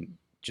up. And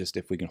just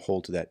if we can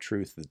hold to that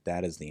truth,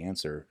 that is the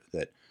answer,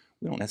 that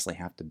we don't necessarily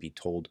have to be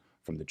told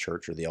from the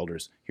church or the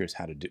elders, here's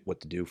what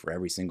to do for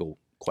every single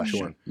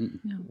question.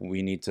 Yeah.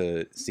 We need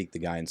to seek the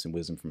guidance and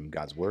wisdom from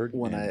God's word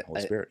and the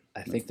Holy Spirit.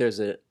 I think there's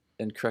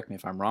and correct me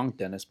if I'm wrong,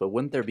 Dennis, but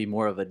wouldn't there be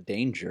more of a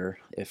danger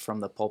if from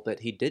the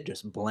pulpit he did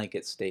just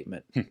blanket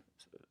statement,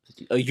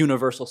 a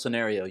universal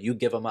scenario, you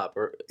give them up?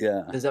 Or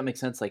does that make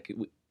sense? Like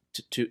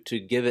to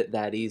give it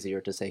that easy,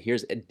 or to say,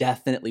 here's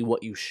definitely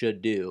what you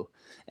should do,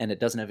 and it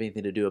doesn't have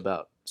anything to do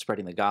about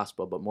spreading the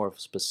gospel, but more of a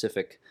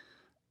specific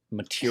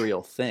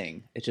material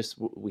thing. It just,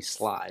 we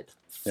slide.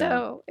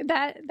 So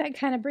that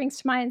kind of brings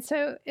to mind,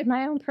 so in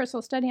my own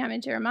personal study, I'm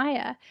in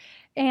Jeremiah,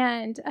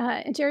 and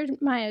in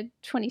Jeremiah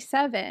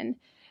 27,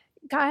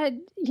 God,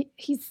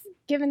 he's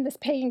given this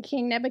pagan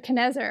king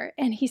Nebuchadnezzar,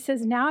 and he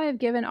says, now I have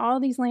given all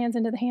these lands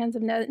into the hands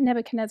of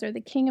Nebuchadnezzar, the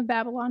king of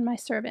Babylon, my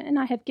servant, and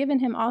I have given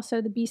him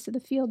also the beasts of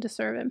the field to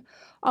serve him.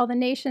 All the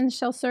nations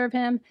shall serve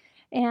him,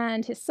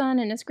 and his son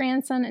and his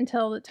grandson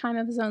until the time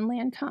of his own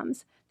land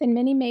comes. Then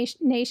many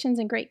nations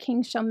and great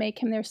kings shall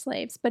make him their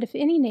slaves. But if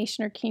any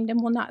nation or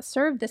kingdom will not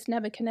serve this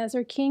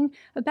Nebuchadnezzar, king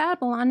of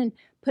Babylon, and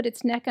put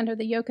its neck under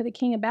the yoke of the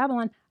king of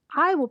Babylon,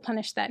 I will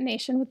punish that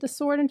nation with the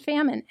sword and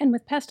famine and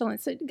with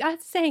pestilence. So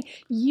God's saying,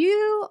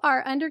 you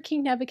are under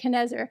King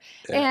Nebuchadnezzar.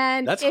 Yeah.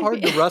 And that's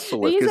hard to wrestle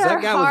with because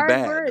that guy was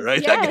bad, words.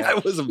 right? Yes. That guy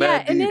was a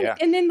bad dude.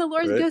 And then the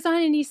Lord Right. goes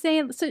on and he's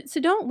saying,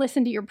 so don't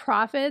listen to your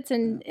prophets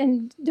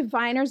and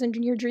diviners and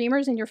your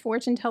dreamers and your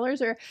fortune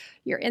tellers or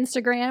your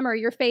Instagram or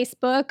your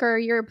Facebook or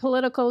your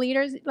political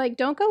leaders. Like,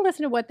 don't go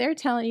listen to what they're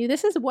telling you.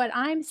 This is what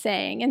I'm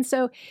saying. And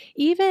so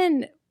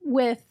even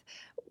with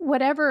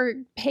whatever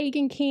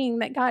pagan king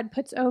that God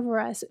puts over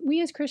us,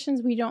 we as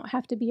Christians, we don't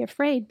have to be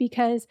afraid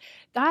because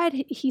God,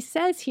 he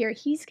says here,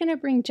 he's going to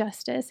bring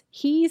justice.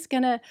 He's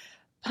going to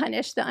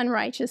punish the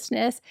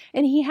unrighteousness.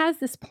 And he has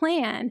this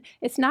plan.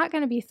 It's not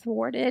going to be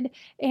thwarted.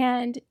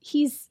 And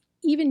he's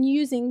even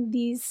using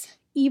these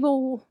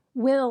evil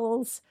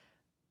wills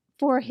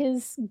for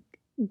his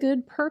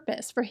good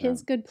purpose, for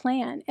his good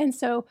plan. And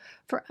so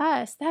for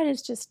us, that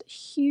is just a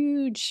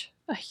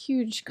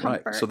huge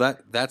comfort. Right. So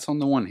that's on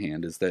the one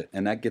hand is that,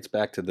 and that gets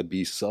back to the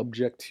be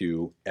subject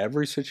to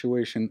every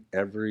situation,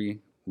 every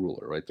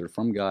ruler, right? They're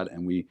from God,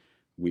 and we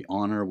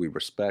honor, we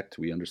respect,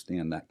 we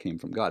understand that came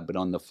from God. But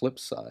on the flip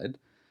side,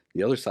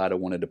 the other side, I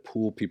wanted to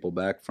pull people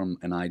back from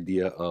an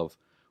idea of,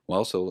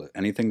 well, so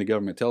anything the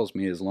government tells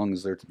me, as long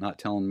as they're not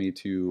telling me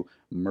to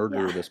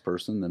murder this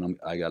person, then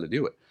I got to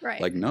do it. Right.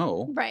 Like,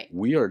 no, Right.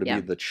 we are to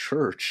be the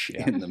church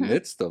in the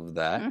midst of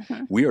that.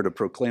 We are to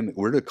proclaim it.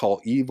 We're to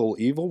call evil,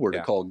 evil. We're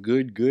to call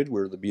good, good.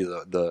 We're to be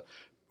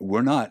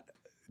we're not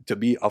to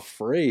be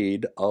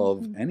afraid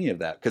of any of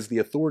that, because the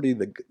authority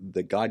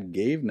that God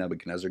gave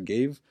Nebuchadnezzar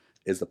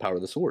is the power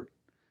of the sword.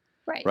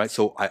 Right. Right.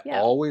 So I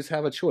always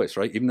have a choice,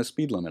 right? Even the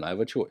speed limit, I have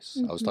a choice.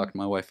 I was talking to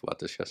my wife about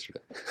this yesterday.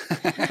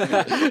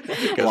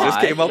 Because this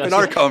came up in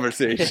our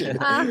conversation.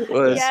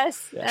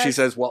 Yes. She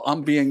says, well,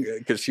 I'm being,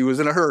 because she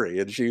was in a hurry,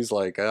 and she's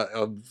like,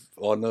 I'm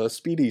on the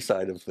speedy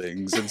side of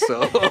things. And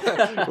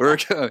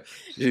so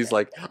she's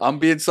like, I'm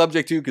being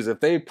subject to, because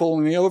if they pull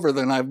me over,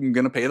 then I'm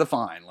going to pay the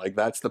fine. Like,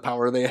 that's the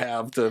power they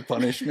have to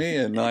punish me,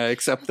 and I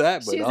acceect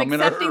that. But She's I'm in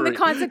a hurry. accepting the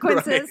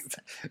consequences.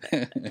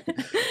 Right.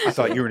 I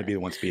thought you were going to be the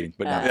one speeding,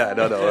 but no. Yeah,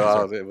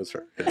 no, it was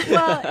her.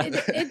 Well,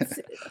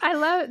 I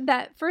love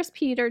that 1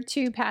 Peter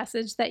 2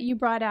 passage that you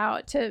brought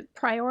out to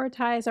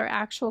prioritize our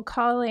actual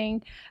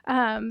calling,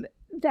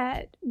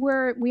 that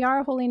we are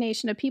a holy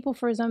nation, a people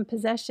for his own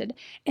possession.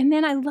 And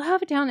then I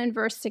love down in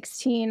verse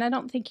 16, I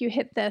don't think you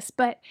hit this,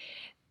 but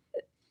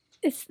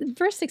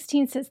verse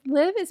 16 says,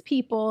 live as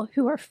people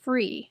who are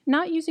free,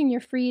 not using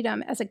your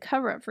freedom as a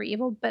cover-up for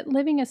evil, but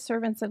living as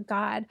servants of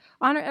God.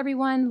 Honor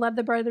everyone, love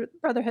the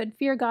brotherhood,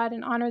 fear God,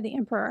 and honor the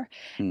emperor.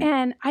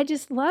 And I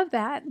just love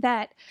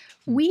that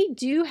we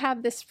do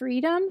have this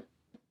freedom,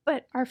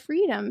 but our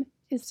freedom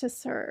is to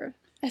serve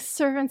as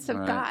servants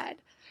of God.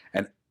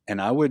 And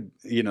I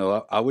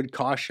would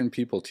caution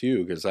people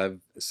too, because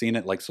I've seen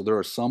it, like, so there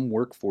are some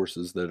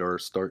workforces that are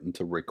starting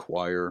to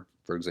require,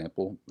 for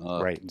example,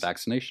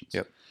 vaccinations.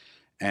 Yep.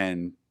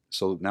 And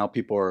so now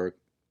people are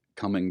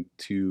coming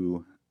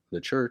to the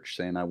church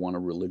saying, I want a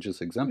religious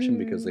exemption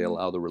because they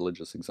allow the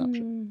religious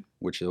exemption,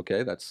 which is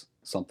okay. That's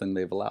something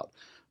they've allowed.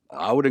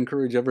 I would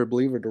encourage every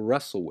believer to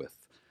wrestle with,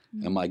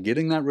 am I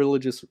getting that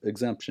religious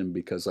exemption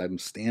because I'm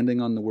standing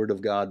on the word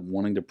of God,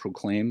 wanting to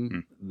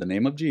proclaim the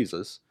name of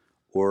Jesus?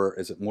 Or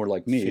is it more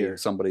like me,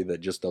 somebody that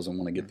just doesn't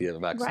want to get the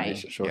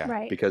vaccination? Right. Sure. Yeah.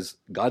 Right. Because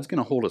God's going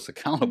to hold us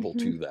accountable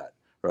to that,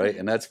 right?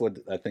 And that's what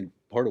I think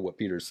part of what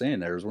Peter's saying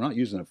there is, we're not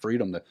using the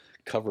freedom to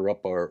cover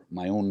up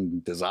my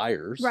own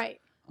desires. Right.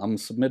 I'm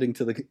submitting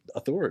to the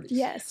authorities.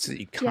 Yes. So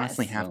you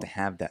constantly have to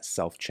have that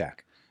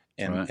self-check.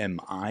 And am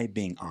I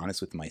being honest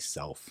with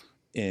myself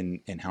in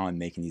how I'm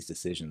making these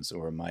decisions?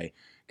 Or am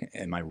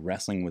I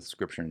wrestling with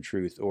scripture and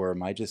truth? Or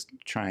am I just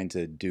trying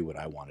to do what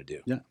I want to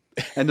do? Yeah.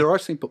 And there are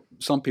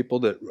some people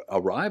that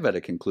arrive at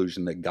a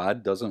conclusion that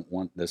God doesn't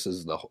want, this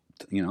is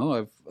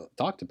I've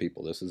talked to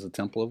people, this is a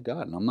temple of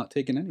God, and I'm not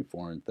taking any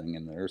foreign thing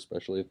in there,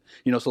 especially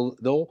if,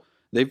 so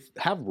they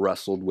have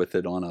wrestled with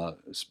it on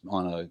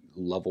a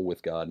level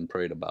with God and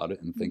prayed about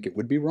it and think it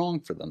would be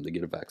wrong for them to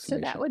get a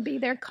vaccination. So that would be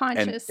their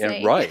conscious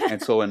saying. Right.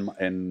 And so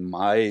in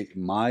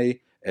my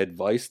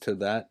advice to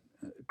that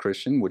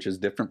Christian, which is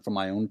different from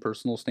my own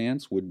personal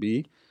stance, would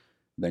be,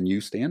 then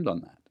you stand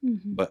on that.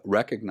 But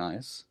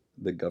recognize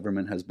the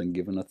government has been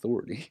given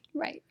authority.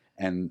 Right.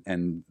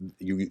 And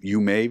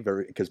you may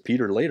because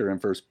Peter later in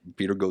First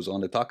Peter goes on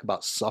to talk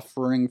about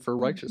suffering for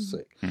righteousness'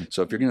 sake.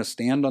 So if you're going to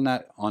stand on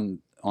that, on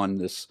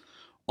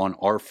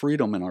our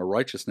freedom and our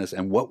righteousness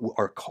and what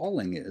our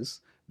calling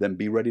is, then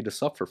be ready to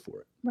suffer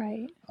for it.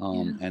 Right.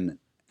 And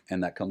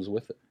that comes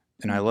with it.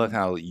 And I love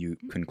how you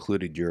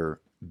concluded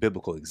your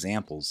biblical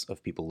examples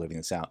of people living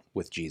this out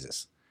with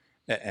Jesus.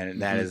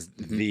 And that is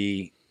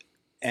the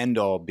end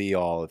all be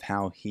all of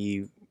how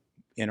he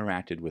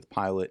interacted with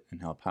Pilate,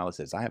 and how Pilate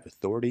says, I have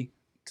authority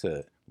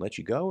to let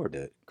you go or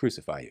to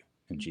crucify you.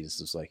 And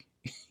Jesus was like,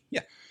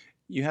 yeah,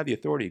 you have the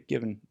authority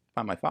given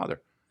glorify my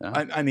Father.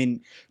 Yeah. I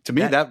mean, To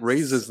me, that that's-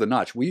 raises the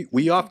notch.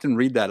 We often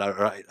read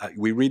that,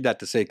 we read that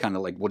to say kind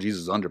of like, well,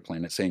 Jesus is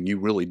underplaying it, saying you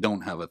really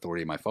don't have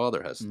authority. My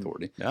Father has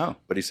authority. no,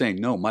 But he's saying,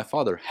 no, my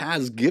Father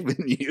has given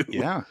you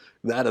yeah,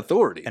 that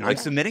authority. and right?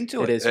 I'm submitting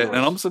to It it. is and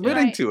I'm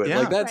submitting Right. to it. Yeah.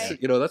 Like that's Right.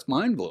 that's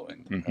mind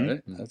blowing. Mhm.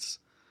 Right? That's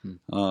That's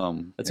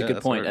a yeah, good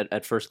that's point. where-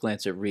 At first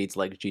glance, it reads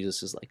like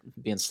Jesus is like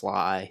being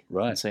sly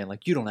Right. and saying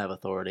like, you don't have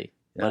authority.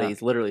 But Yeah.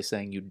 he's literally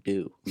saying you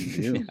do.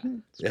 You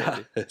do.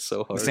 Yeah, it's so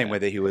The hard. same way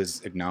that he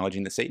was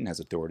acknowledging that Satan has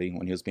authority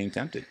when he was being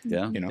tempted.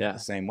 Yeah. You know, Yeah. the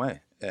same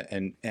way.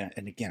 And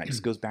again, it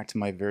just goes back to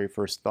my very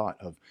first thought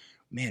of,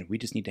 man, we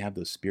just need to have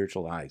those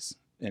spiritual eyes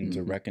and to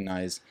Mhm.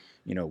 recognize,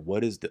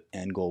 what is the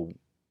end goal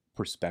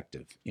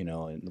perspective,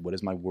 and what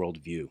is my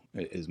worldview?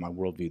 Is my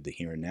worldview the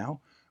here and now,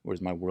 or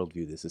is my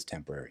worldview this is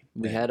temporary?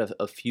 We And- had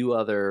a few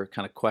other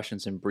kind of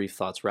questions and brief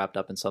thoughts wrapped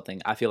up in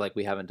something I feel like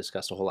we haven't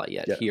discussed a whole lot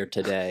yet Yeah. here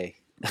today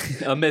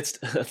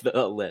amidst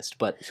the list.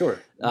 But Sure.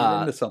 Get Uh,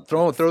 into some.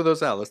 Throw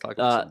those out. Let's talk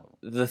about some. of them.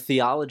 the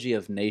theology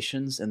of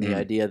nations and the Mm.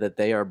 idea that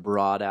they are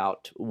brought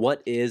out,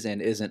 what is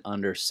and isn't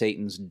under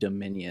Satan's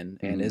dominion,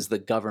 and Mhm. is the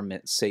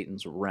government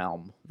Satan's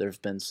realm? There's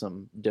been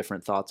some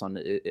different thoughts on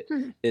it.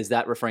 Mhm. Is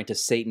that referring to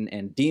Satan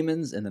and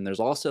demons? And then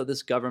there's also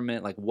this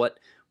government. Like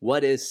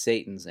what is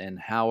Satan's, and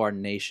how are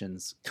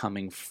nations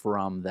coming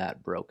from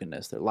that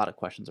brokenness? There are a lot of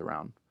questions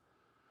around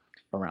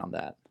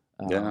that.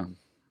 Yeah.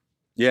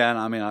 Yeah, and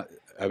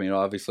I mean,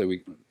 obviously,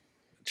 we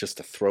just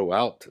to throw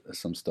out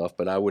some stuff,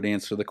 but I would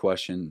answer the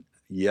question: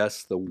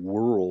 yes, the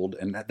world,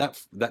 and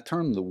that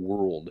term, the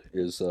world,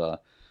 is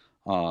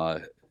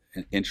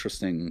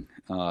interesting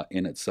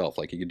in itself.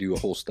 Like you could do a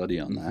whole study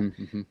on that.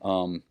 Mhm,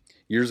 mhm.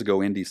 Years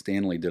ago, Andy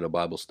Stanley did a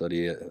Bible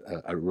study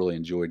I really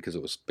enjoyed because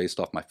it was based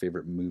off my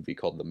favorite movie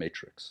called The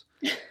Matrix.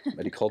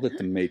 But he called it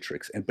The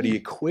Matrix, but he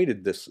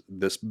equated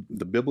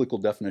the biblical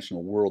definition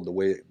of world, the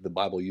way the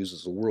Bible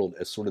uses the world,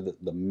 as sort of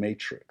the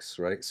Matrix,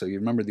 right? So you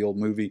remember the old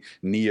movie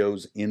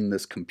Neo's in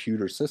this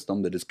computer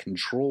system that is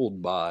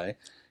controlled by,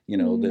 this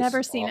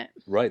Never seen it.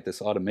 right?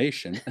 This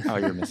automation. Oh,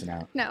 you're missing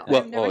out. No,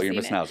 Well, I've never you're seen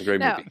missing it. out. It's a great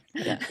No.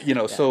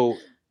 movie. So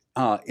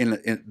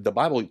in the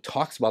Bible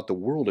talks about the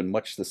world in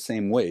much the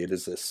same way. It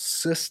is a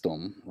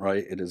system,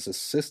 right? It is a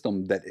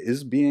system that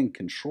is being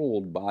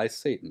controlled by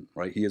Satan,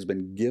 right? He has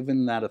been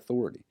given that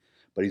authority,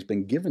 but he's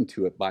been given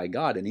to it by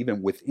God. And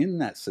even within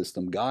that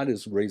system, God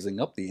is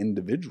raising up the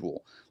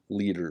individual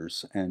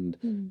leaders and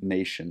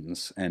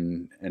nations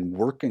and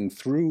working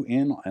through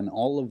and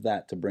all of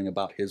that to bring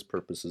about his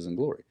purposes and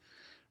glory,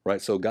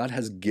 right? So God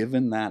has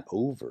given that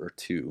over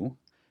to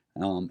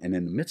and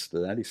in the midst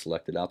of that, he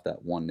selected out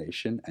that one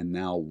nation, and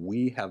now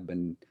we have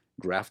been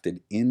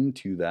grafted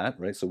into that,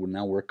 right? So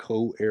we're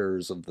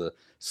co-heirs of the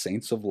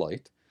saints of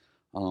light,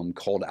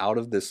 called out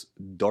of this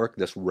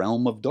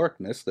realm of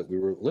darkness that we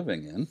were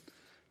living in,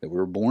 that we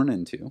were born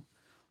into,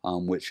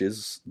 which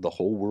is the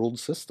whole world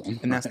system.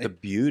 And that's the right?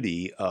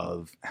 beauty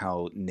of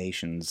how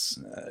nations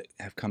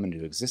have come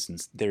into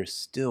existence. There's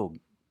still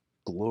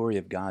glory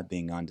of God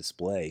being on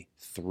display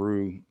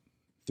through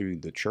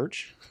the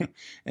church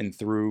and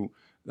through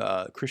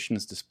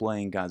Christians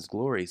displaying God's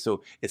glory.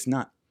 So it's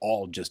not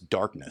all just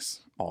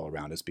darkness all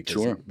around us because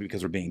Sure.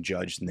 we're being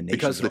judged and the nations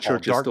because the are all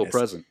church is still darkness.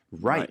 present.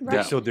 Right.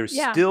 Right. So there's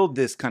Yeah. still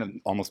this kind of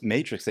almost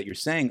matrix that you're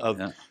saying of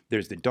Yeah.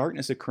 there's the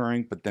darkness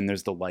occurring, but then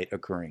there's the light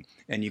occurring.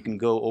 And you can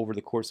go over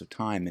the course of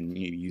time and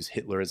you use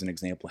Hitler as an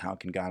example. How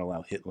can God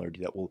allow Hitler to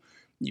do that? Well,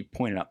 you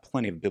pointed out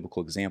plenty of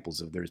biblical examples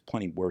of there's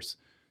plenty worse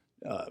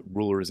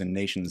rulers and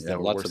nations that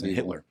were lots worse of than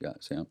evil Hitler.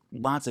 guys, yeah.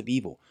 Lots of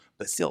evil.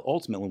 But still,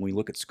 ultimately, when we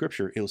look at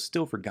Scripture, it was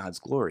still for God's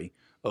glory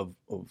of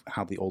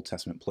how the Old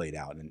Testament played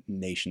out and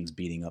nations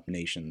beating up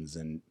nations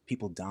and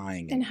people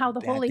dying. And how the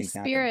bad Holy things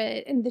happen.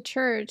 Spirit in the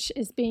church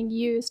is being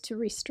used to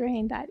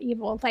restrain that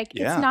evil. Like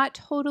Yeah. it's not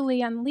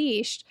totally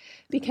unleashed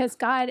because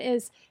God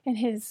is, in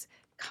his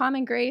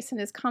common grace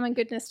and his common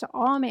goodness to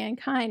all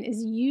mankind,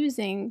 is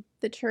using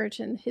the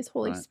church and his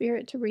Holy Right.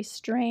 Spirit to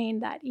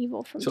restrain that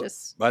evil from So,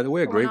 just by the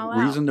way, a going great all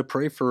out. reason to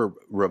pray for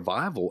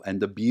revival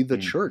and to be the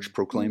Mhm. church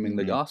proclaiming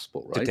the Mm-hmm. Mhm.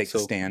 gospel, right? To take so,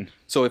 the stand.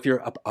 So if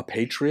you're a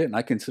patriot, and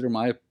I consider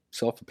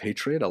myself a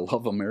patriot, I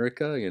love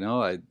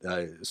America.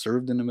 I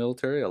served in the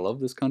military. I love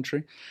this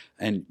country,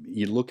 and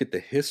you look at the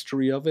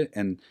history of it,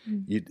 and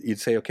Mm. you'd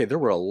say, okay, there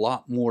were a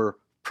lot more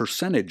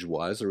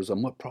percentage-wise. There was a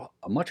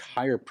much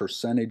higher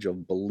percentage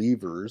of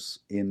believers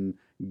in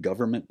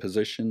government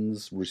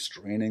positions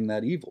restraining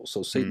that evil.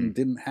 So Satan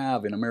didn't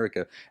have in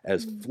America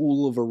as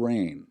full of a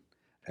reign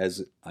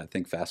as I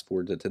think. Fast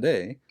forward to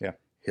today, Yeah.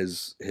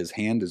 his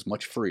hand is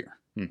much freer.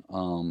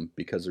 Hmm.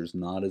 Because there's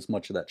not as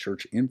much of that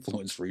church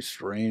influence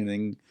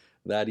restraining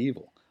that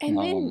evil. And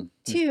then, Um,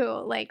 too,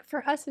 like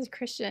for us as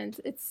Christians,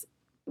 it's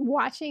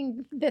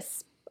watching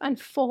this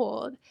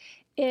unfold.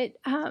 It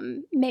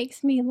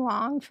makes me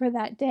long for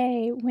that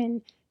day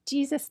when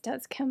Jesus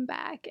does come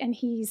back and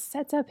he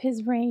sets up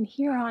his reign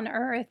here on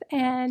earth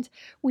and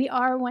we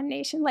are one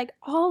nation. Like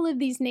all of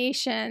these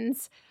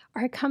nations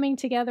are coming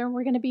together and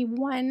we're going to be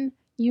one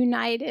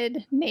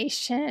united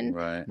nation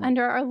Right.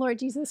 under our Lord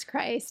Jesus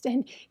Christ.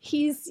 And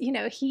he's,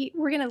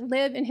 we're going to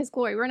live in his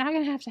glory. We're not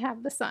going to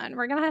have the sun.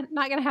 We're not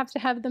going to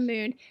have the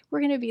moon. We're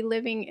going to be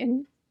living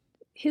in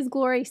his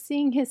glory,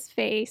 seeing his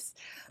face.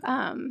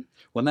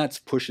 Well, that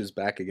pushes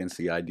back against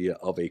the idea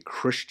of a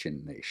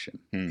Christian nation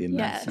in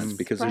that Yes, sense,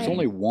 because right. there's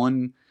only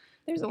one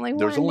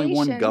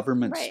nation.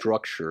 government Right.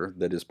 structure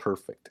that is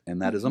perfect,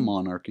 and that is a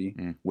monarchy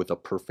with a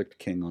perfect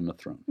king on the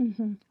throne,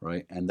 Mm-hmm.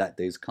 right? And that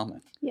day's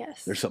coming.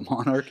 Yes. There's a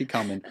monarchy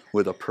coming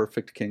with a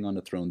perfect king on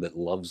the throne that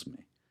loves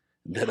me,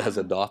 that has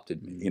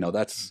adopted me.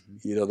 That's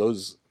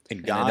those.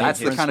 And God, That's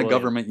the his- kind of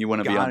government you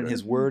want to be God under. and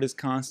his word is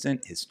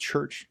constant. His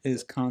church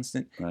is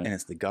constant, Right. and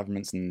it's the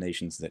governments and the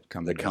nations that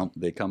come. They and go. come,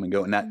 they come and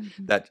go, and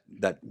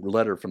that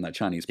letter from that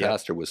Chinese Yep.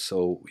 pastor was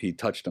he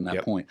touched on that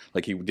Yep. point.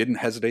 Like, he didn't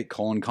hesitate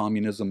calling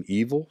communism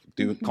evil,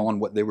 calling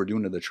what they were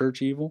doing to the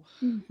church evil.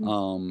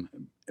 Mhm.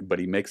 But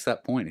he makes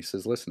that point. He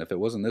says, "Listen, if it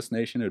wasn't this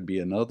nation, it'd be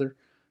another."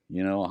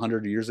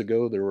 100 years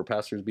ago, there were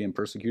pastors being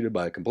persecuted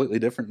by a completely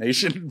different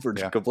nation for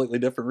Yeah. completely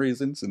different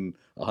reasons, and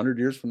 100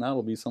 years from now,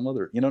 it'll be some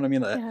other. You know what I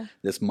mean? Yeah.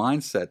 This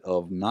mindset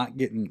of not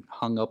getting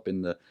hung up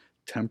in the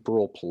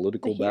temporal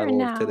political The here and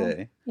battle of now.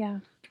 today. Yeah.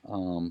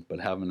 But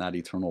having that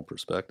eternal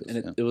perspective.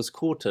 And it was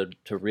cool to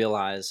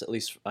realize, at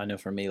least I know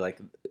for me,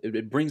 like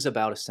it brings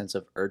about a sense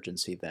of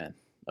urgency then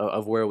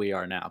of where we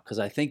are now. Because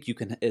I think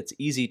it's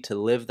easy to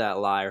live that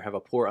lie or have a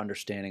poor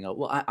understanding of,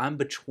 well, I'm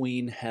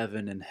between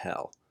heaven and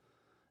hell.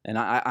 And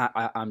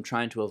I'm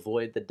trying to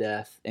avoid the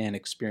death and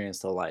experience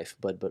the life.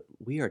 But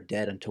we are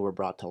dead until we're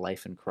brought to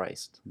life in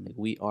Christ. Like,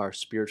 we are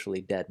spiritually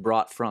dead,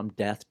 brought from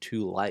death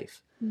to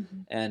life.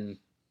 Mm-hmm. And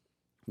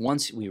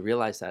once we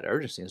realize that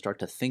urgency and start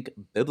to think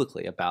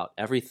biblically about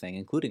everything,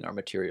 including our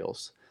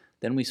materials,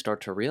 then we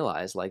start to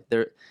realize like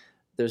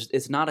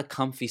it's not a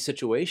comfy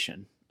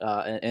situation,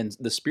 and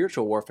the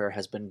spiritual warfare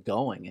has been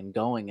going and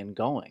going and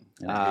going.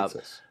 And it hates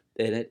us.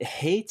 And it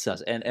hates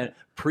us. And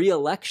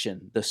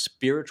pre-election, the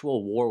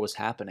spiritual war was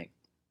happening.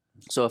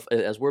 So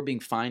as we're being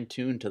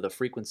fine-tuned to the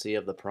frequency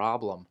of the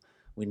problem,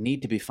 we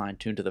need to be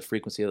fine-tuned to the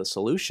frequency of the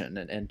solution.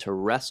 And to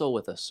wrestle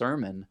with a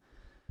sermon,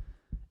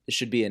 it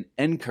should be an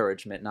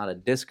encouragement, not a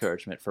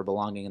discouragement, for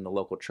belonging in the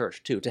local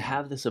church too. To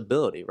have this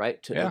ability,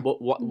 right?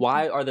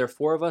 Why are there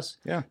four of us?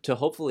 Yeah. To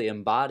hopefully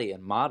embody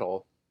and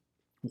model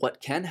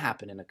what can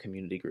happen in a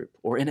community group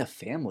or in a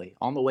family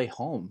on the way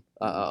home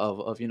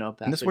of And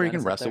Pastor this is where you can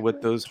Dennis up wrestle there.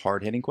 with those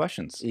hard-hitting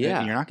questions. Yeah.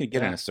 And you're not going to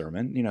get in Yeah. a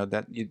sermon.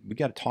 We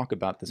got to talk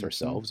about this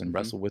ourselves and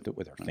wrestle with it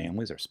with our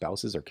families, our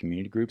spouses, our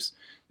community groups,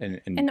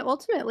 And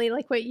ultimately,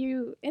 like what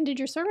you ended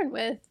your sermon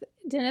with,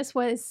 Dennis,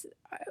 was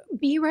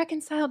be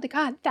reconciled to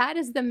God. That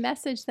is the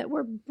message that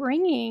we're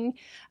bringing.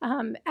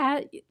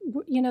 That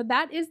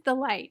is the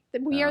light.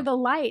 We are the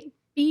light.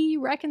 Be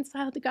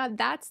reconciled to God.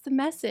 That's the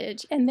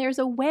message. And there's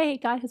a way.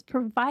 God has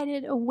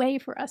provided a way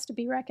for us to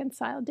be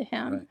reconciled to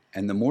Him. Right.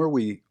 And the more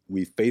we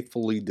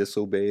faithfully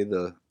disobey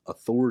the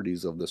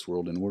authorities of this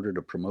world in order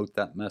to promote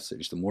that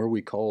message, the more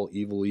we call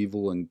evil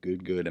evil and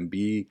good good and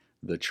be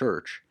the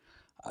church,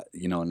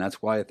 and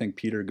that's why I think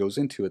Peter goes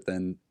into it.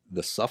 Then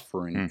the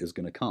suffering is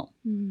going to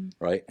come,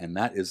 right? And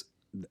that is,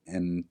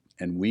 and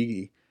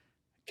we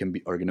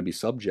are going to be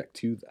subject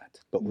to that,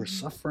 but we're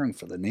suffering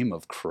for the name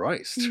of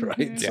Christ,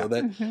 right? So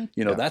that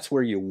that's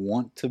where you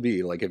want to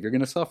be. Like, if you're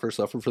going to suffer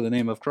for the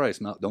name of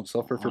Christ. Don't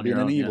suffer for On being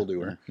your an own,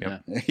 evildoer. Yeah.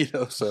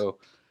 So,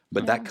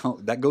 but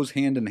that goes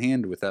hand in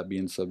hand with that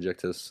being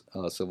subject to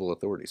civil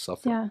authority,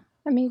 suffering. Yeah,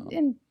 I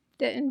mean,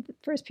 in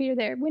First Peter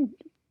there, when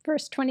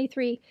verse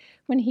 23,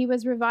 when he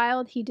was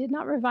reviled, he did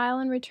not revile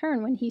in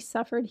return. When he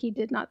suffered, he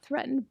did not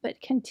threaten,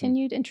 but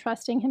continued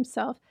entrusting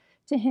himself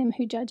to Him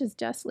who judges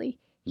justly.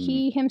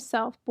 He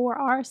Himself bore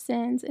our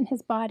sins in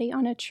His body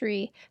on a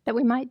tree, that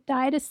we might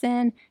die to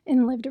sin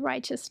and live to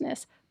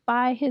righteousness.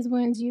 By His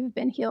wounds you've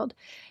been healed.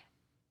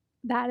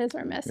 That is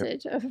our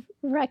message of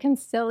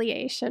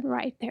reconciliation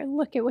right there.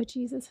 Look at what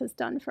Jesus has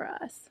done for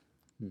us.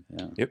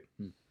 Yeah. Yep.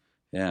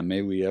 Yeah,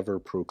 may we ever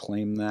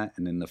proclaim that,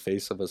 and in the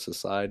face of a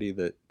society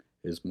that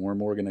is more and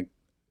more going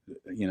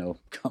to,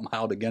 come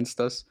out against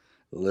us,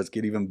 let's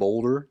get even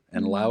bolder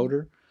and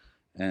louder.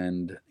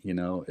 And,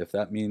 if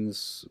that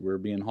means we're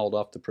being hauled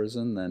off to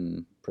prison,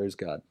 then praise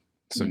God.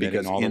 Submitting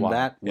Because all the in while.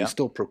 that, we Yeah.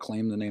 still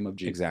proclaim the name of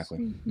Jesus.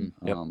 Exactly.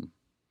 Yep.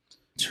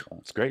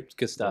 It's Great. great.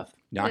 Good stuff.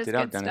 Knocked It's it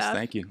out, good Dennis. stuff.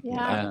 Thank you.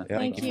 Yeah, thank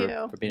Thank you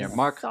you. for being here.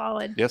 Mark,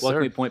 Solid. Yes, what sir.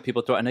 can we point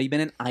people to? I know you've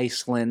been in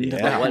Iceland.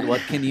 Yeah. But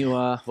what can you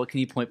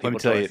point people Let me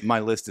tell you, towards? my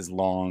list is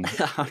long.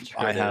 I'm sure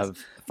I it is. have,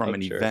 from I'm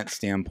an sure. event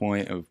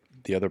standpoint of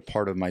the other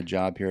part of my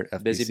job here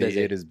at FBC, Busy.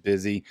 it is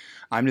busy.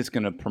 I'm just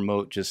going to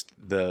promote just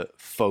the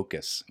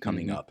focus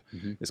coming up.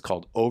 It's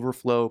called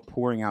Overflow,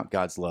 Pouring Out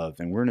God's Love.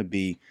 And we're going to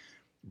be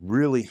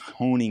really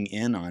honing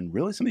in on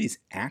really some of these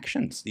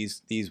actions,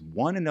 these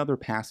one another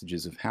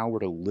passages of how we're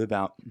to live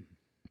out,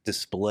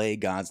 display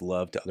God's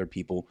love to other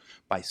people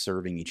by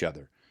serving each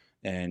other.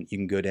 And you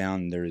can go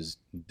down, there's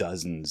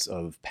dozens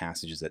of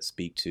passages that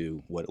speak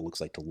to what it looks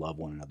like to love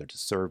one another, to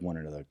serve one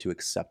another, to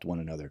accept one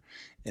another.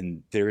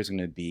 And there is going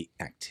to be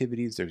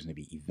activities, there's going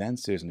to be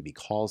events, there's going to be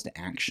calls to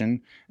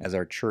action as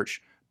our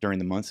church during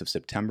the months of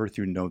September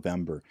through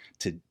November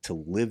to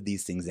live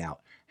these things out,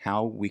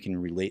 how we can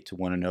relate to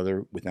one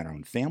another within our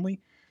own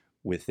family,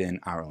 within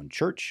our own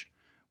church,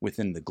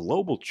 within the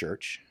global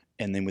church,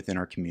 and then within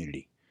our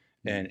community.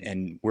 And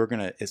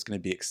it's gonna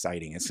be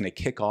exciting. It's gonna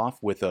kick off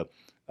with a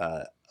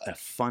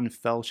fun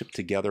fellowship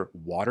together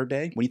water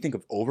day. When you think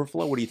of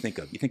overflow, what do you think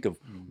of? You think of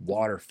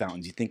water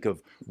fountains. You think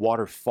of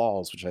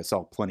waterfalls, which I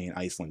saw plenty in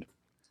Iceland.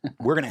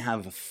 We're gonna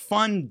have a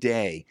fun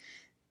day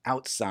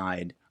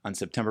outside on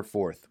September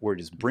 4th, where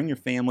just bring your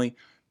family,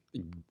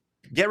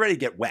 get ready to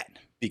get wet,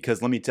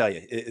 because let me tell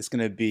you, it's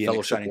going to be an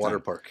Fellowship exciting Water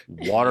time. Park.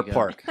 Water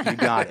park, you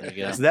got There it.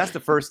 you go. So that's the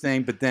first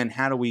thing. But then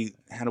how do we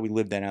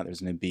live that out? There's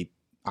going to be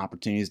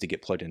opportunities to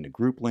get plugged into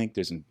Group Link.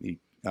 There's going to be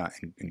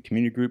in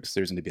community groups.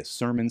 There's going to be a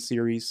sermon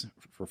series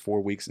for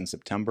 4 weeks in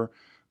September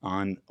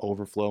on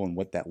overflow and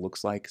what that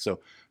looks like. So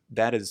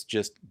that is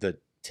just the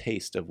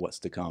taste of what's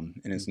to come,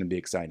 and it's going to be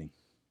exciting.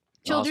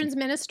 Children's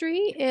ministry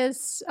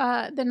is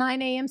the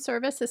 9 a.m.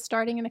 service is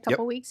starting in a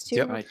couple weeks too,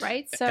 Yep.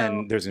 right? So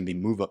And there's going to be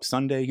Move Up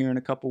Sunday here in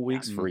a couple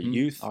weeks for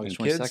youth August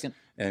and kids. 22nd.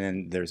 And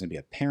then there's going to be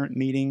a parent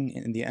meeting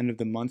in the end of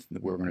the month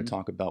where we're going to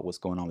talk about what's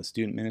going on with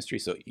student ministry.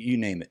 So you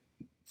name it,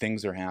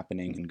 things are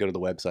happening, and go to the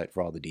website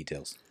for all the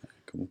details.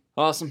 Cool.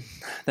 Awesome.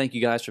 Thank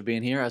you guys for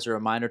being here. As a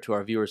reminder to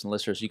our viewers and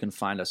listeners, you can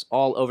find us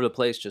all over the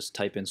place. Just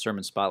type in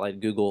Sermon Spotlight,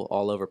 Google,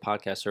 all over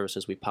podcast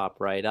services. We pop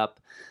right up.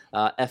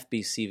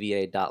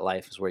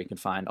 FBCVA.life is where you can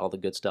find all the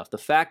good stuff. The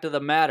fact of the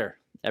matter,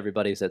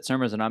 everybody, is that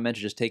sermons are not meant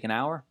to just take an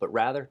hour, but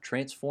rather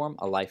transform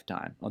a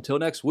lifetime. Until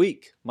next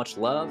week, much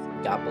love.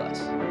 God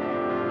bless.